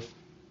would give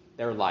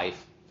their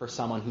life for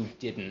someone who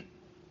didn't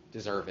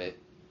deserve it.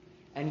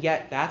 And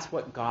yet that's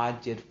what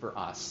God did for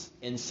us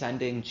in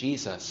sending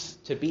Jesus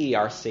to be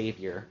our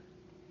Savior.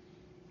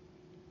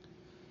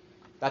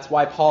 That's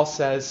why Paul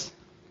says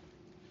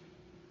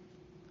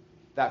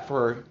that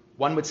for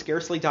one would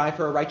scarcely die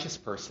for a righteous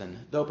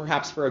person, though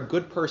perhaps for a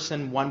good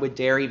person one would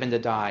dare even to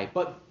die.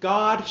 But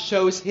God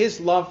shows his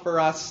love for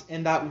us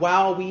in that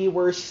while we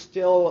were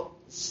still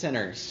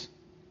sinners,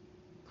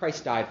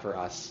 Christ died for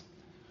us.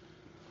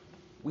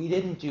 We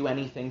didn't do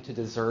anything to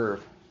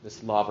deserve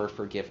this love or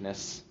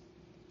forgiveness.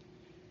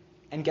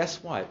 And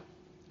guess what?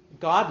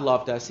 God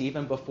loved us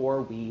even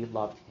before we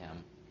loved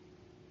him.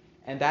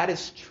 And that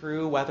is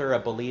true whether a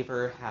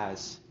believer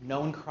has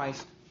known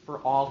Christ for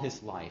all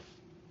his life,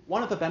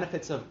 one of the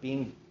benefits of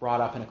being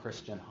brought up in a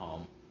Christian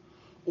home,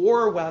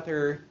 or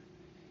whether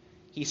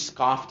he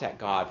scoffed at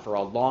God for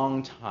a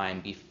long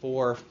time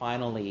before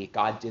finally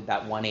God did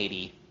that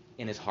 180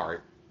 in his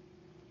heart.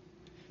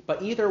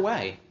 But either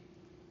way,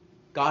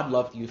 God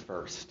loved you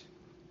first.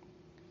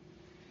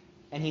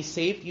 And he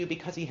saved you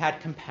because he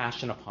had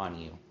compassion upon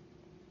you.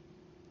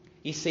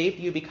 He saved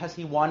you because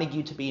he wanted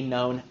you to be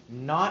known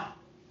not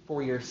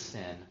for your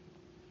sin,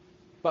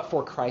 but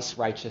for Christ's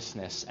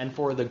righteousness and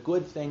for the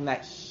good thing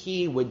that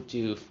he would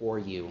do for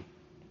you.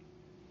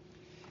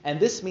 And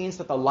this means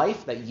that the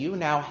life that you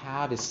now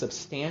have is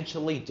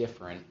substantially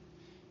different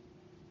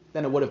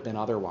than it would have been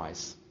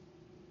otherwise.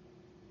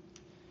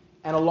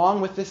 And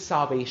along with this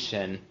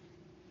salvation,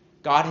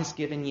 God has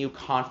given you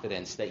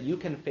confidence that you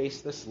can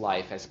face this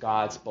life as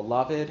God's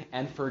beloved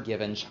and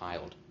forgiven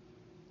child.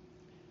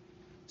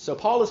 So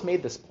Paul has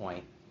made this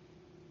point.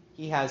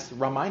 He has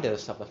reminded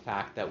us of the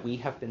fact that we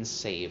have been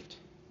saved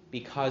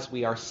because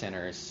we are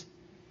sinners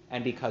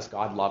and because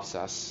God loves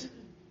us.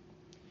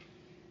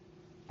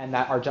 And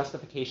that our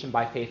justification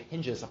by faith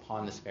hinges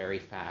upon this very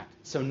fact.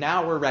 So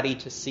now we're ready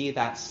to see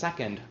that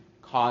second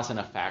cause and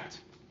effect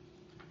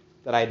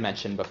that I had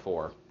mentioned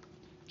before.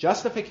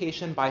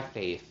 Justification by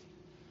faith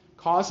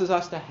causes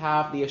us to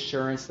have the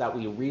assurance that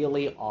we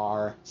really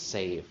are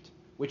saved,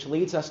 which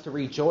leads us to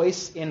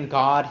rejoice in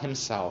God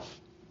himself.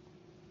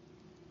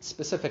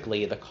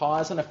 Specifically, the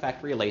cause and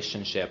effect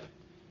relationship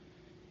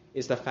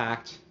is the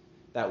fact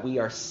that we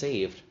are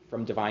saved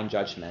from divine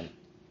judgment.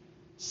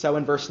 So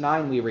in verse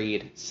 9 we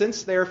read,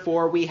 "Since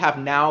therefore we have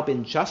now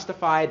been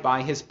justified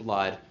by his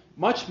blood,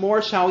 much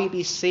more shall we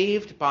be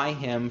saved by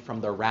him from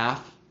the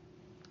wrath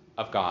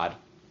of God."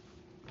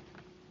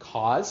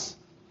 Cause,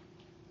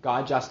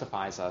 God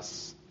justifies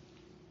us.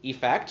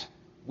 Effect,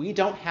 we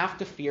don't have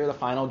to fear the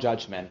final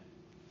judgment.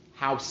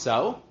 How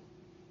so?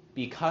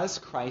 Because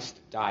Christ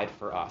died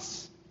for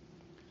us.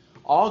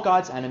 All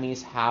God's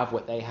enemies have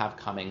what they have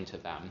coming to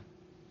them.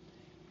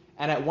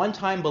 And at one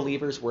time,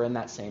 believers were in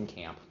that same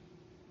camp.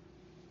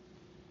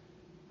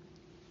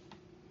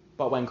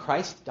 But when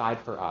Christ died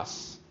for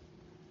us,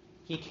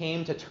 he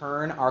came to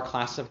turn our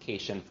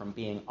classification from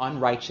being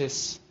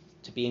unrighteous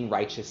to being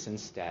righteous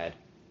instead,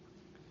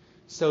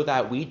 so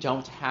that we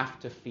don't have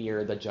to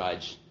fear the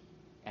judge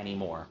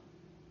anymore.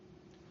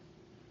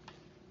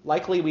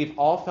 Likely, we've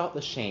all felt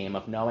the shame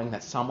of knowing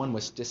that someone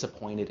was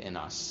disappointed in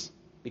us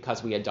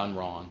because we had done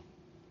wrong,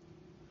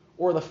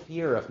 or the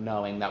fear of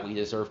knowing that we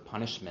deserve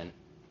punishment.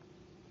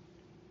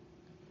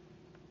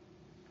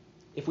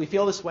 If we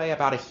feel this way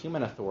about a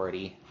human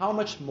authority, how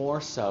much more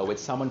so would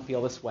someone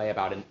feel this way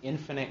about an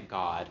infinite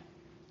God,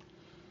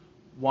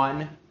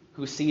 one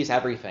who sees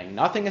everything,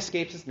 nothing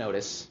escapes his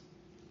notice,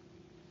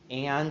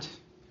 and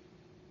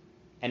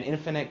an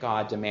infinite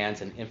God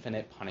demands an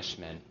infinite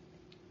punishment.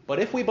 But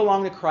if we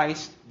belong to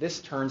Christ,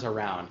 this turns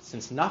around.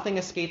 Since nothing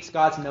escapes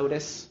God's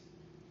notice,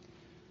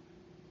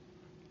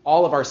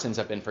 all of our sins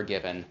have been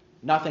forgiven.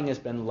 Nothing has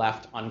been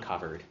left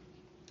uncovered.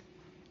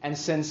 And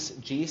since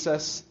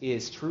Jesus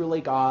is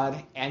truly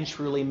God and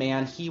truly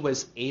man, he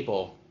was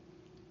able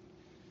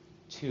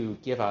to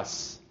give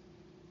us,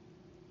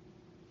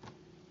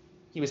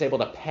 he was able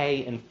to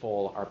pay in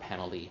full our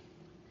penalty.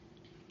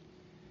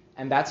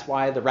 And that's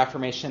why the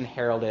Reformation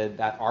heralded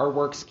that our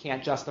works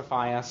can't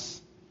justify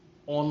us,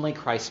 only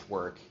Christ's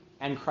work.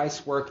 And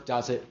Christ's work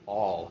does it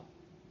all.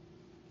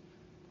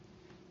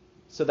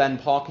 So then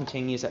Paul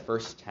continues at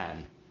verse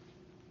 10.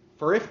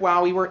 "For if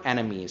while we were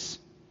enemies,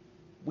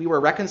 we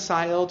were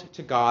reconciled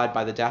to God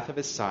by the death of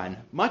his Son,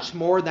 much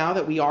more now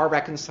that we are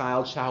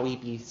reconciled shall we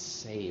be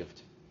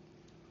saved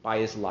by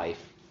his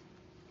life."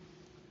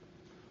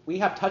 We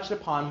have touched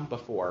upon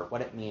before what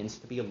it means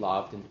to be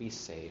loved and to be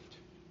saved,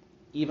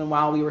 even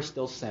while we were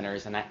still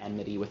sinners and at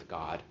enmity with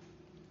God.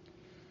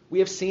 We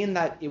have seen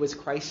that it was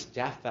Christ's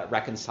death that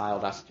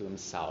reconciled us to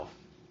himself.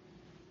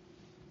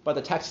 But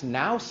the text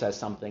now says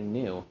something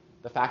new.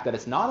 The fact that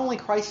it's not only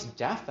Christ's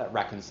death that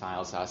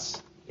reconciles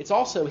us, it's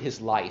also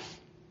his life.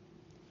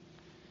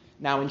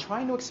 Now, in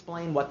trying to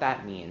explain what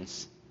that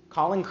means,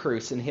 Colin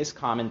Kruse, in his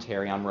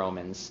commentary on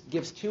Romans,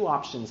 gives two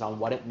options on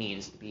what it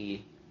means to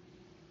be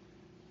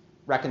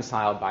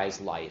reconciled by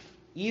his life.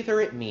 Either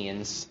it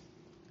means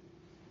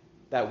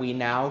that we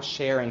now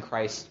share in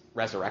Christ's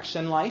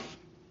resurrection life,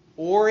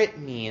 or it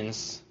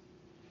means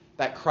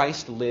that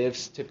Christ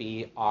lives to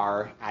be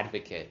our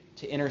advocate,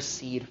 to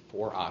intercede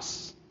for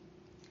us.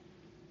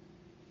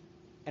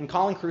 And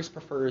Colin Kruse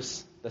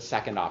prefers the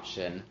second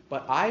option,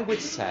 but I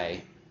would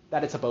say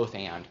that it's a both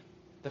and.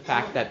 the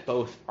fact that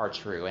both are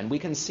true. And we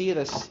can see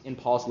this in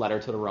Paul's letter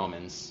to the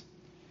Romans,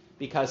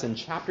 because in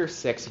chapter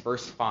 6,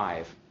 verse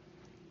 5,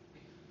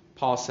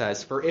 Paul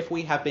says, "For if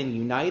we have been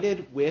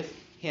united with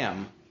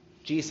him,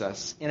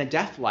 Jesus, in a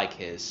death like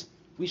his,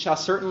 we shall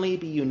certainly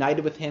be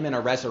united with him in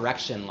a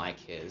resurrection like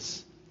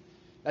his."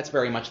 That's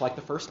very much like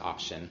the first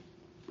option.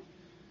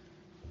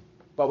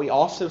 But we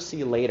also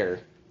see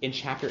later in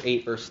chapter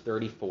 8, verse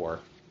 34,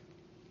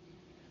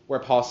 where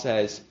Paul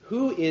says,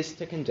 "Who is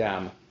to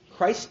condemn?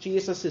 Christ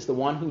Jesus is the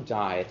one who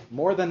died,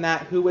 more than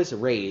that, who was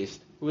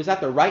raised, who is at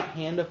the right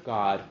hand of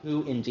God,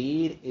 who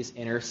indeed is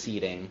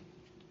interceding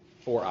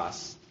for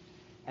us."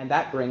 And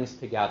that brings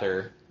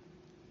together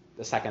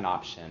the second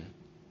option.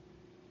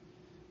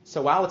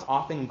 So while it's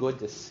often good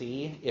to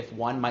see if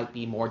one might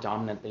be more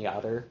dominant than the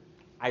other,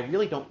 I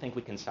really don't think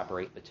we can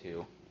separate the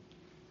two.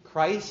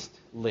 Christ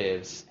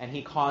lives, and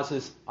he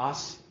causes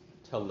us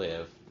to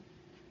live.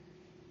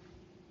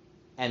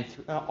 And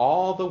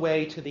all the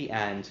way to the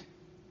end,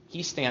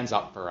 he stands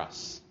up for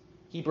us.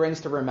 He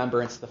brings to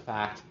remembrance the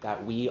fact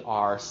that we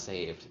are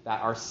saved,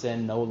 that our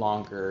sin no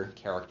longer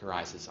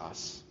characterizes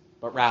us,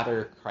 but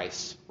rather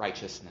Christ's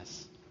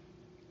righteousness.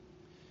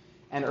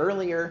 And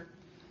earlier,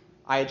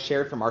 I had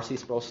shared from R.C.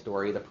 Sproul's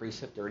story, The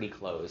Priest of Dirty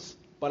Clothes,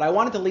 but I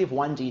wanted to leave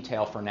one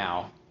detail for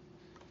now.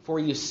 For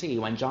you see,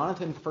 when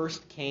Jonathan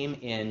first came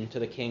into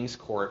the king's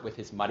court with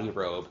his muddy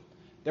robe,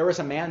 there was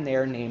a man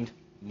there named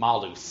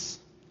Malus.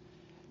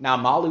 Now,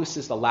 Malus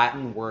is the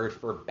Latin word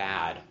for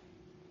bad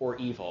or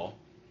evil,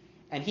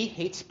 and he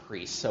hates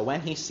priests. So when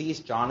he sees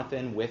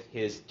Jonathan with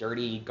his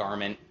dirty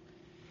garment,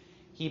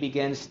 he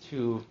begins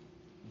to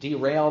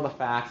derail the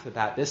fact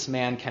that this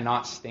man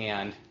cannot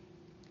stand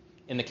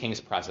in the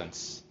king's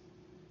presence.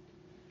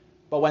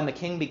 But when the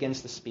king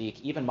begins to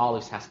speak, even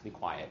Malus has to be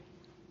quiet.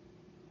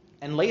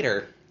 And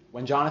later,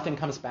 when Jonathan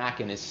comes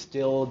back in his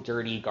still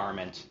dirty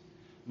garment,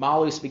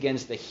 Malus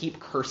begins to heap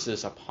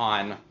curses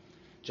upon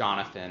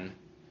Jonathan.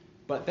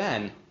 But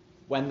then,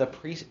 when the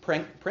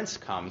prince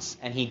comes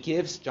and he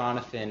gives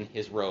Jonathan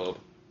his robe,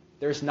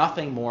 there's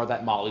nothing more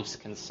that Malus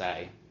can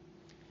say.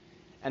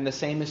 And the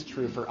same is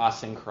true for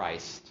us in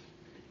Christ.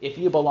 If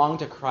you belong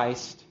to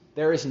Christ,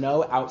 there is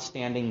no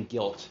outstanding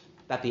guilt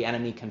that the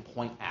enemy can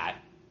point at.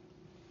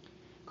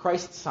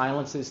 Christ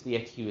silences the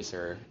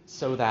accuser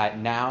so that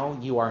now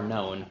you are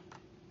known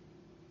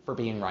for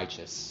being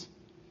righteous.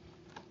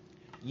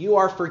 You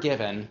are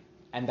forgiven,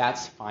 and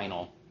that's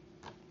final.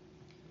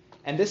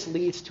 And this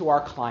leads to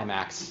our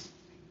climax,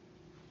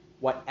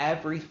 what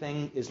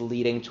everything is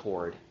leading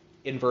toward,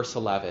 in verse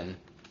 11.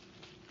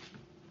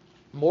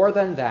 "More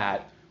than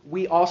that,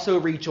 we also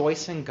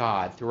rejoice in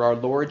God through our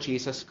Lord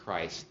Jesus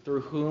Christ,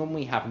 through whom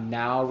we have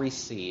now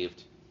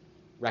received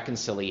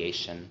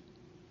reconciliation."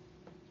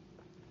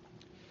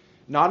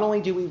 Not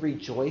only do we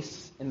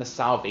rejoice in the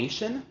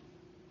salvation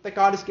that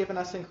God has given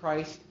us in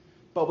Christ,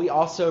 but we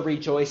also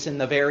rejoice in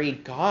the very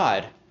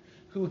God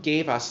who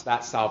gave us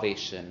that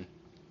salvation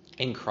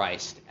in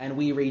Christ. And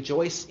we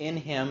rejoice in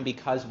him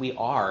because we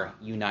are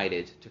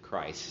united to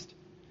Christ.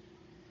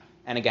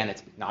 And again,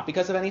 it's not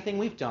because of anything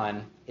we've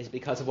done, it's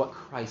because of what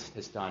Christ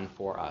has done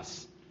for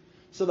us.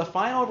 So the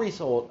final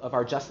result of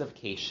our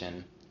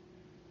justification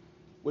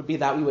would be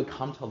that we would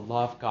come to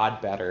love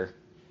God better.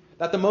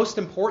 That the most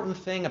important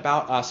thing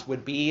about us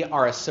would be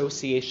our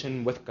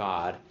association with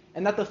God.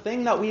 And that the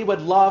thing that we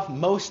would love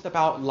most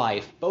about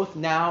life, both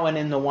now and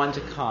in the one to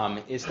come,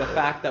 is the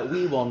fact that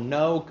we will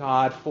know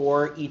God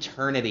for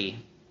eternity.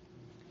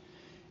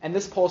 And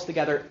this pulls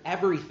together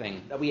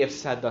everything that we have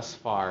said thus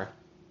far.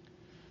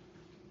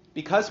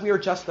 Because we are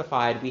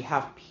justified, we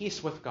have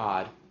peace with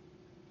God,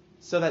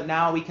 so that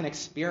now we can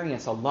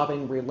experience a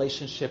loving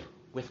relationship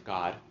with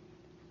God.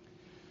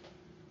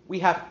 We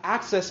have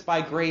access by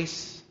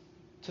grace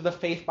to the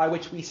faith by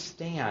which we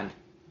stand,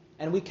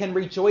 and we can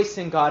rejoice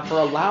in God for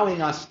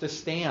allowing us to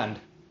stand.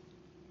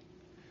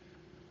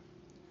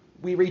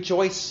 We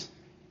rejoice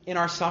in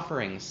our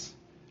sufferings,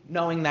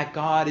 knowing that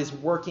God is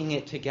working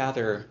it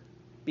together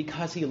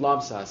because he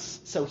loves us,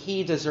 so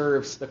he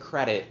deserves the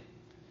credit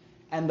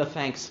and the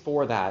thanks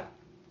for that.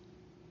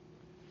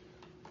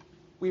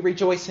 We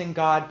rejoice in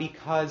God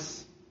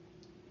because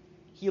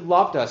he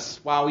loved us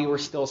while we were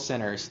still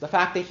sinners. The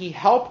fact that he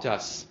helped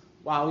us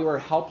while we were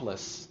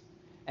helpless.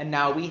 And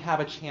now we have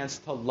a chance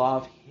to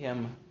love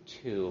him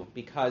too,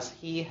 because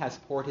he has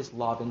poured his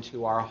love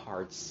into our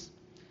hearts.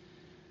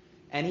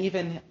 And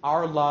even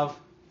our love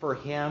for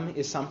him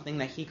is something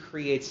that he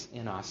creates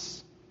in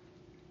us.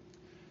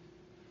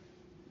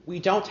 We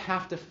don't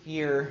have to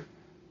fear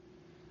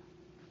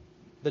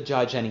the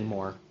judge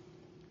anymore,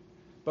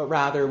 but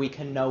rather we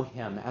can know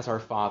him as our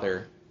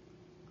Father.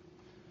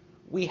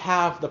 We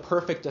have the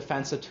perfect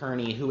defense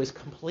attorney who is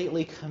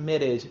completely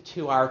committed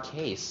to our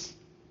case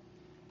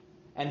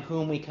and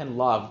whom we can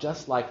love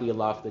just like we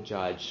love the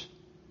judge.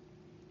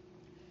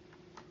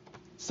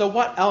 So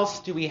what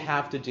else do we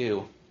have to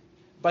do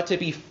but to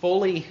be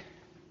fully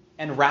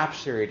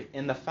enraptured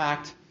in the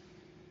fact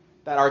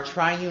that our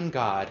triune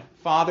God,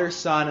 Father,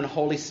 Son, and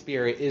Holy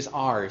Spirit is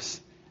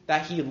ours,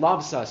 that he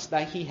loves us,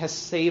 that he has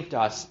saved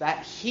us,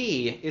 that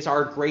he is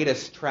our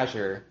greatest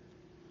treasure,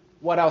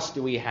 what else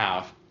do we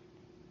have?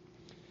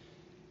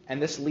 And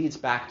this leads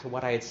back to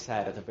what I had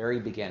said at the very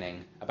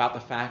beginning about the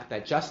fact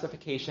that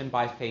justification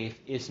by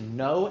faith is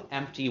no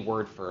empty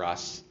word for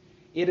us.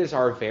 It is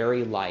our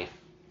very life.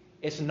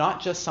 It's not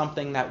just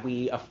something that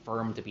we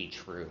affirm to be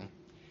true.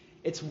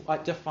 It's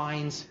what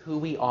defines who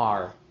we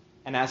are,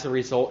 and as a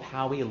result,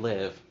 how we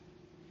live.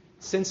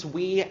 Since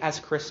we as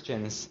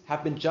Christians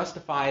have been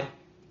justified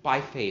by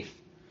faith,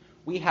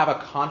 we have a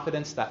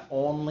confidence that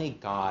only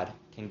God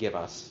can give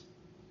us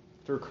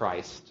through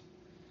Christ.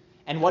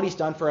 And what he's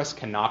done for us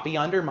cannot be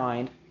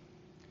undermined,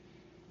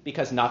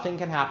 because nothing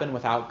can happen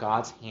without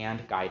God's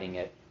hand guiding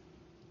it.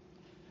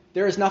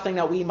 There is nothing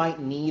that we might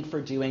need for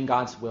doing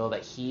God's will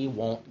that he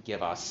won't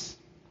give us.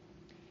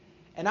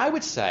 And I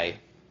would say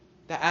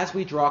that as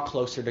we draw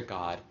closer to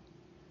God,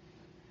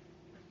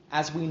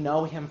 as we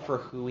know him for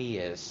who he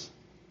is,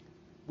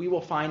 we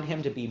will find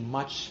him to be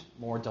much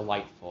more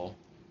delightful.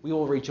 We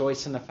will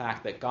rejoice in the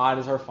fact that God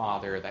is our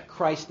Father, that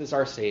Christ is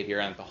our Savior,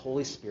 and that the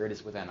Holy Spirit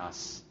is within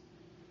us.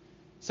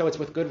 So it's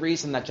with good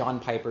reason that John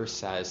Piper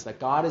says that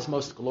God is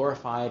most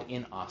glorified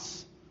in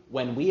us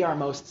when we are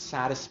most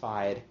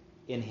satisfied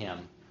in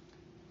him.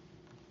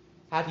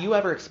 Have you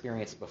ever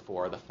experienced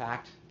before the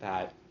fact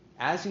that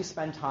as you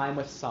spend time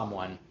with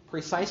someone,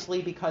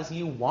 precisely because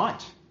you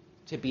want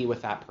to be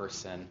with that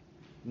person,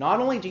 not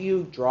only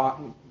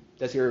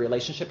does your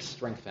relationship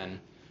strengthen,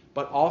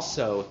 but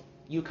also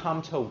you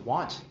come to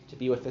want to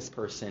be with this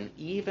person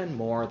even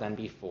more than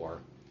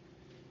before?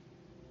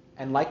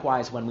 And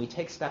likewise, when we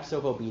take steps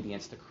of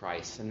obedience to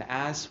Christ, and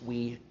as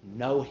we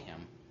know him,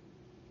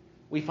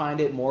 we find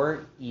it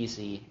more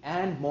easy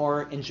and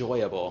more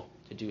enjoyable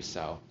to do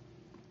so.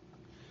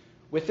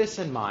 With this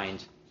in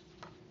mind,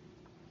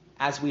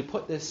 as we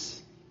put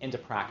this into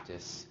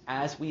practice,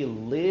 as we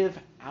live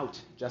out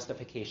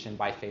justification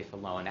by faith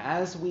alone,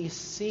 as we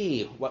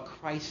see what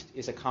Christ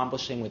is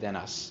accomplishing within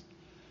us,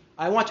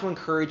 I want to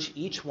encourage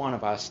each one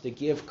of us to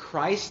give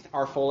Christ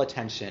our full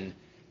attention,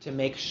 to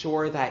make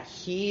sure that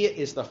he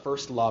is the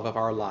first love of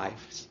our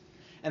lives,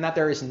 and that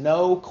there is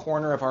no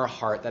corner of our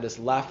heart that is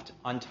left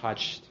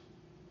untouched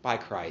by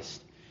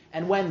Christ.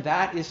 And when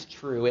that is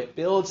true, it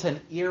builds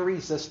an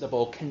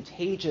irresistible,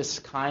 contagious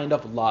kind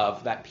of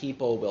love that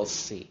people will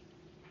see.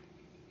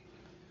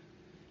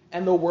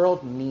 And the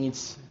world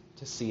needs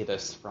to see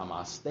this from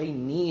us. They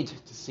need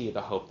to see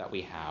the hope that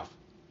we have.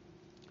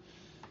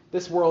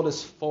 This world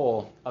is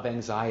full of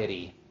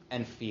anxiety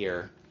and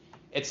fear.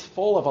 It's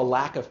full of a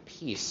lack of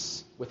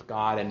peace with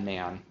God and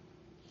man.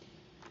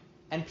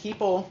 And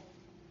people,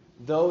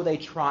 though they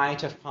try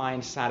to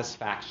find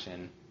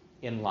satisfaction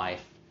in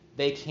life,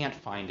 they can't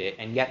find it,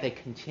 and yet they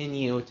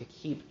continue to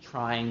keep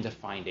trying to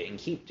find it and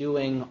keep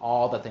doing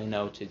all that they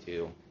know to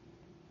do.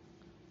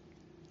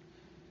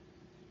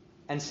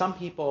 And some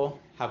people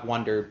have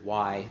wondered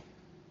why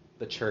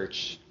the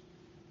church,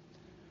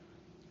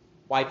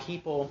 why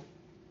people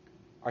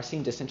are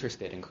seen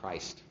disinterested in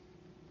Christ.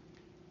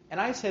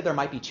 And I'd say there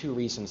might be two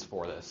reasons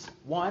for this.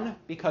 One,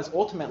 because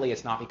ultimately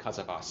it's not because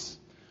of us.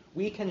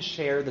 We can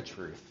share the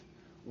truth.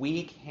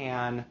 We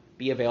can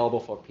be available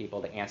for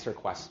people to answer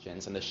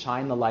questions and to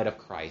shine the light of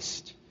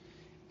Christ.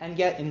 And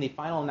yet, in the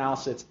final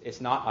analysis,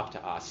 it's not up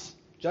to us.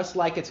 Just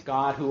like it's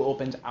God who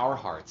opened our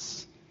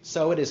hearts,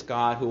 so it is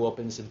God who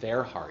opens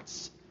their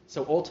hearts.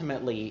 So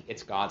ultimately,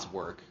 it's God's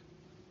work.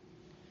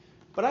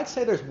 But I'd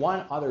say there's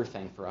one other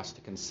thing for us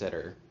to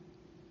consider.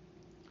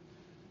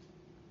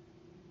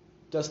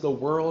 Does the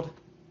world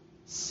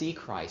see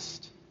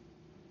Christ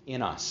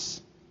in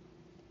us?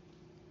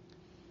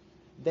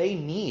 They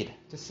need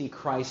to see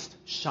Christ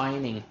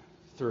shining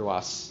through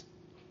us.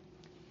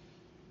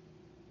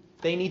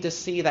 They need to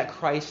see that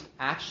Christ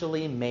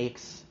actually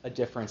makes a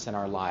difference in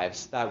our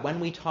lives, that when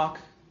we talk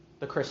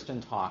the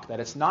Christian talk, that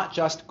it's not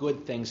just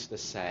good things to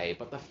say,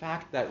 but the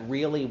fact that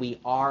really we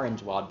are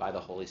indwelled by the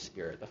Holy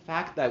Spirit, the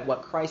fact that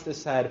what Christ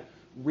has said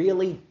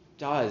really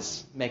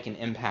does make an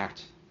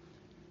impact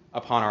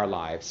upon our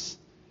lives.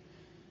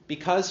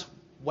 Because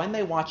when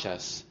they watch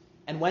us,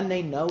 and when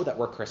they know that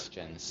we're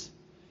Christians,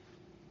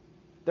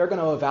 they're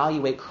going to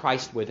evaluate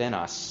Christ within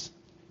us.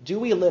 Do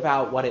we live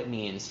out what it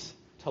means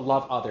to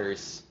love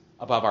others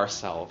above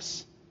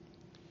ourselves?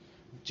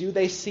 Do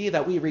they see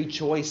that we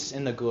rejoice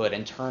in the good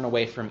and turn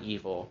away from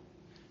evil?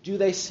 Do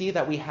they see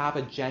that we have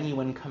a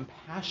genuine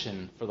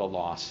compassion for the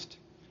lost?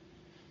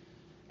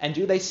 And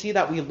do they see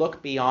that we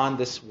look beyond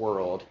this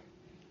world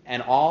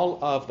and all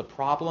of the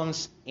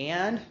problems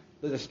and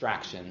the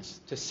distractions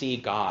to see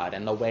God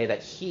and the way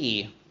that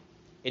he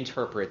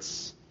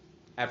interprets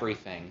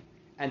everything,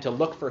 and to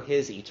look for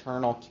his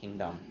eternal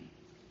kingdom?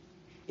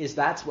 Is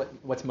that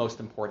what's most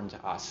important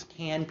to us?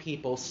 Can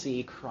people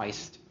see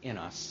Christ in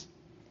us?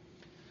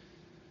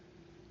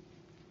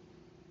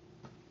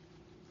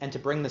 And to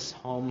bring this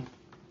home,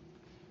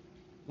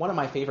 one of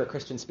my favorite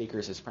Christian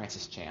speakers is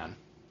Francis Chan.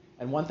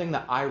 And one thing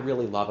that I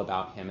really love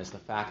about him is the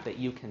fact that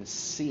you can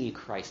see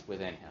Christ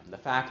within him. The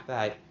fact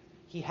that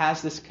he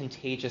has this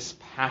contagious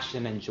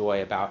passion and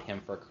joy about him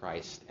for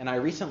Christ. And I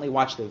recently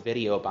watched a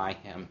video by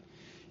him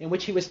in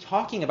which he was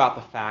talking about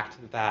the fact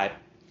that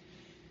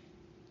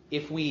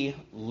if we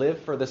live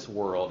for this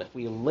world, if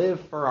we live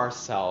for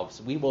ourselves,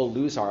 we will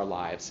lose our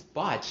lives.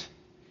 But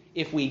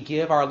if we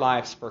give our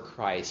lives for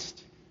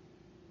Christ,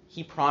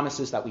 he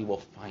promises that we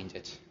will find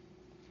it.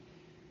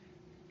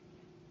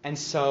 And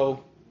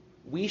so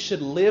we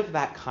should live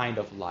that kind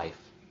of life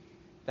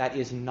that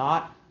is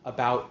not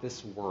about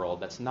this world,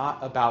 that's not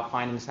about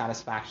finding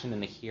satisfaction in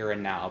the here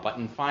and now, but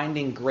in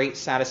finding great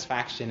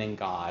satisfaction in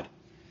God.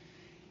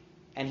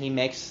 And he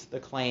makes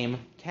the claim,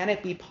 can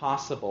it be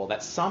possible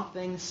that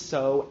something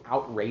so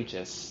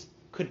outrageous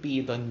could be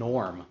the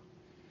norm?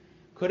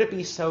 Could it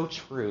be so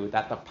true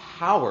that the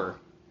power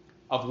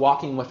of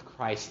walking with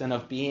Christ and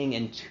of being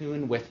in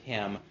tune with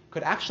him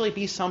could actually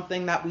be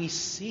something that we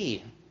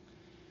see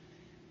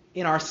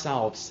in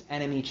ourselves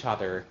and in each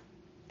other?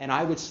 And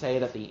I would say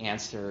that the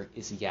answer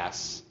is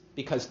yes.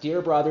 Because,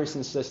 dear brothers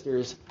and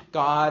sisters,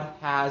 God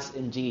has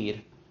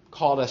indeed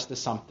called us to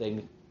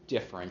something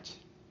different.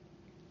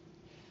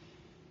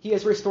 He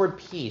has restored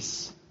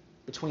peace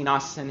between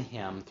us and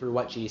him through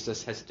what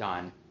Jesus has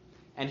done.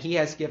 And he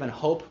has given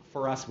hope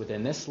for us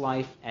within this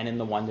life and in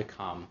the one to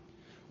come.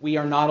 We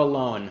are not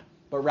alone,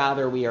 but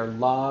rather we are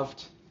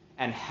loved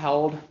and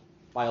held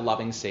by a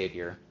loving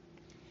Savior.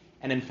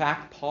 And in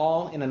fact,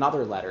 Paul, in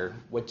another letter,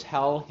 would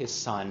tell his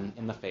son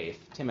in the faith,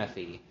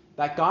 Timothy,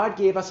 that God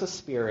gave us a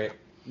spirit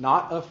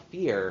not of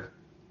fear,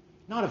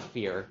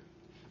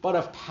 but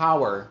of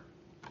power,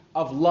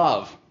 of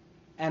love,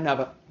 and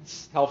of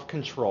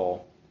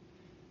self-control,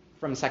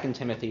 from 2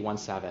 Timothy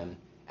 1:7.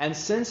 And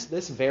since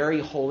this very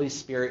Holy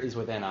Spirit is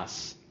within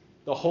us,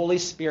 the Holy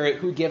Spirit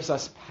who gives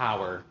us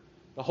power,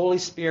 the Holy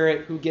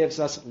Spirit who gives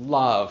us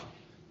love,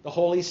 the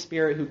Holy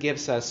Spirit who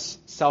gives us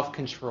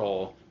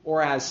self-control,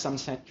 or as some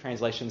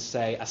translations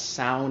say, a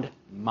sound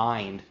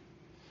mind.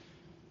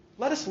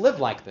 Let us live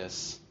like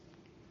this.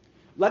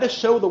 Let us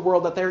show the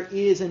world that there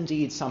is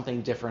indeed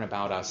something different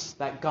about us,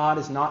 that God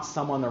is not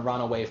someone to run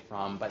away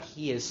from, but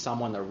he is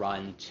someone to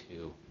run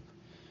to.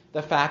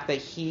 The fact that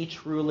he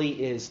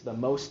truly is the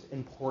most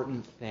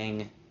important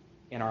thing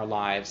in our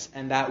lives,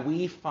 and that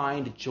we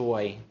find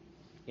joy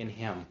in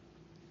him.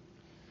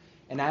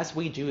 And as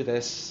we do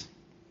this,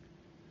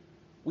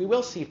 we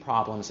will see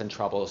problems and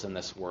troubles in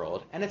this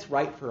world, and it's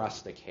right for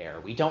us to care.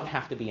 We don't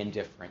have to be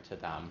indifferent to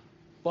them.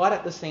 But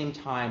at the same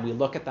time, we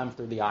look at them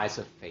through the eyes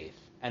of faith,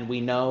 and we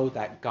know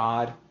that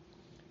God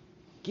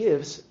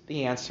gives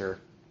the answer.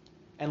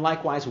 And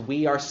likewise,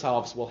 we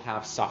ourselves will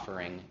have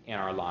suffering in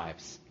our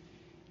lives.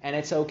 And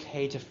it's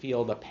okay to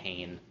feel the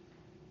pain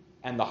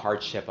and the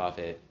hardship of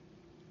it.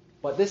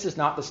 But this is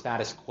not the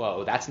status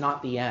quo. That's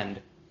not the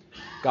end.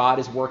 God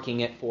is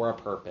working it for a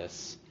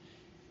purpose.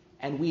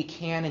 And we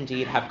can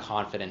indeed have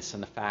confidence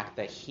in the fact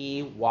that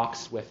he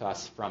walks with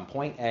us from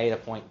point A to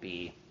point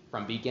B,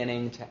 from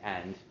beginning to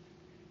end,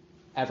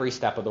 every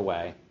step of the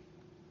way.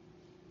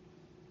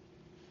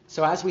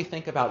 So as we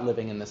think about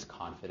living in this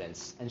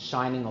confidence and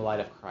shining the light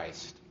of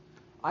Christ,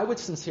 I would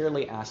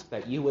sincerely ask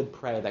that you would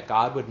pray that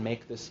God would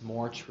make this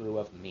more true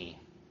of me,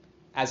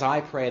 as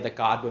I pray that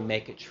God would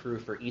make it true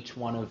for each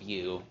one of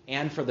you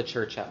and for the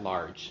church at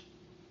large.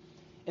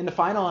 In the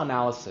final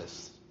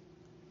analysis,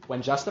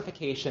 when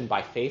justification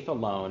by faith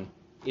alone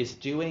is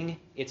doing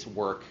its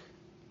work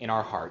in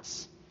our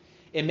hearts,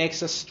 it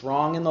makes us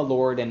strong in the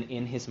Lord and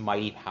in his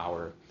mighty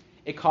power.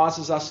 It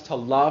causes us to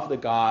love the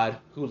God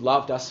who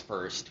loved us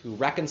first, who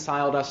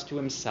reconciled us to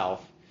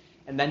himself,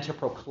 and then to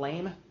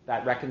proclaim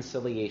that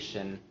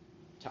reconciliation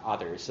to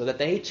others so that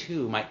they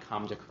too might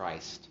come to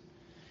Christ.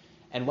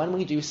 And when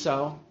we do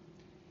so,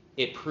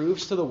 it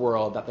proves to the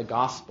world that the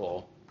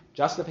gospel,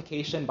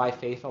 justification by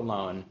faith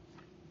alone,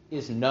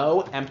 is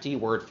no empty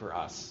word for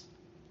us,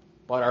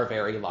 but our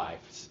very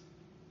lives.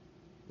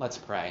 Let's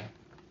pray.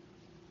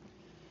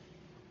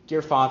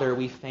 Dear Father,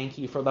 we thank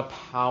you for the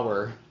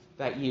power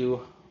that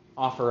you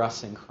offer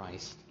us in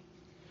Christ.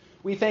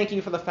 We thank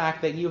you for the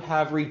fact that you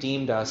have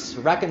redeemed us,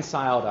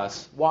 reconciled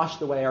us,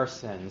 washed away our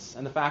sins,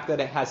 and the fact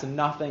that it has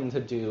nothing to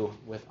do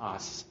with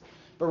us,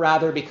 but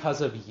rather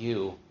because of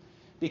you,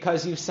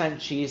 because you sent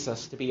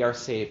Jesus to be our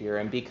Savior,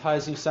 and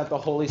because you sent the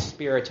Holy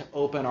Spirit to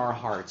open our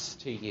hearts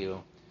to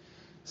you.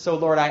 So,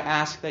 Lord, I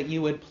ask that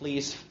you would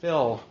please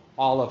fill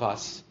all of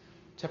us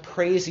to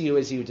praise you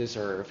as you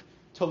deserve,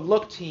 to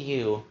look to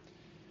you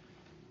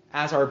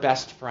as our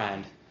best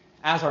friend,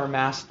 as our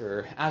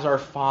master, as our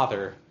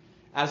Father,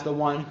 as the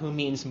one who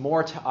means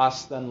more to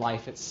us than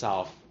life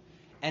itself.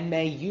 And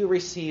may you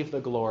receive the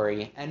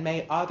glory, and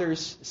may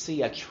others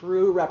see a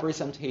true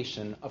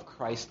representation of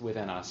Christ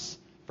within us,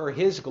 for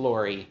his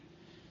glory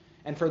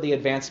and for the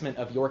advancement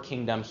of your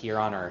kingdom here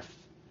on earth.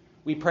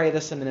 We pray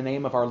this in the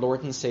name of our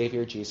Lord and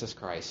Savior, Jesus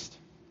Christ.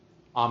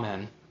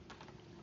 Amen.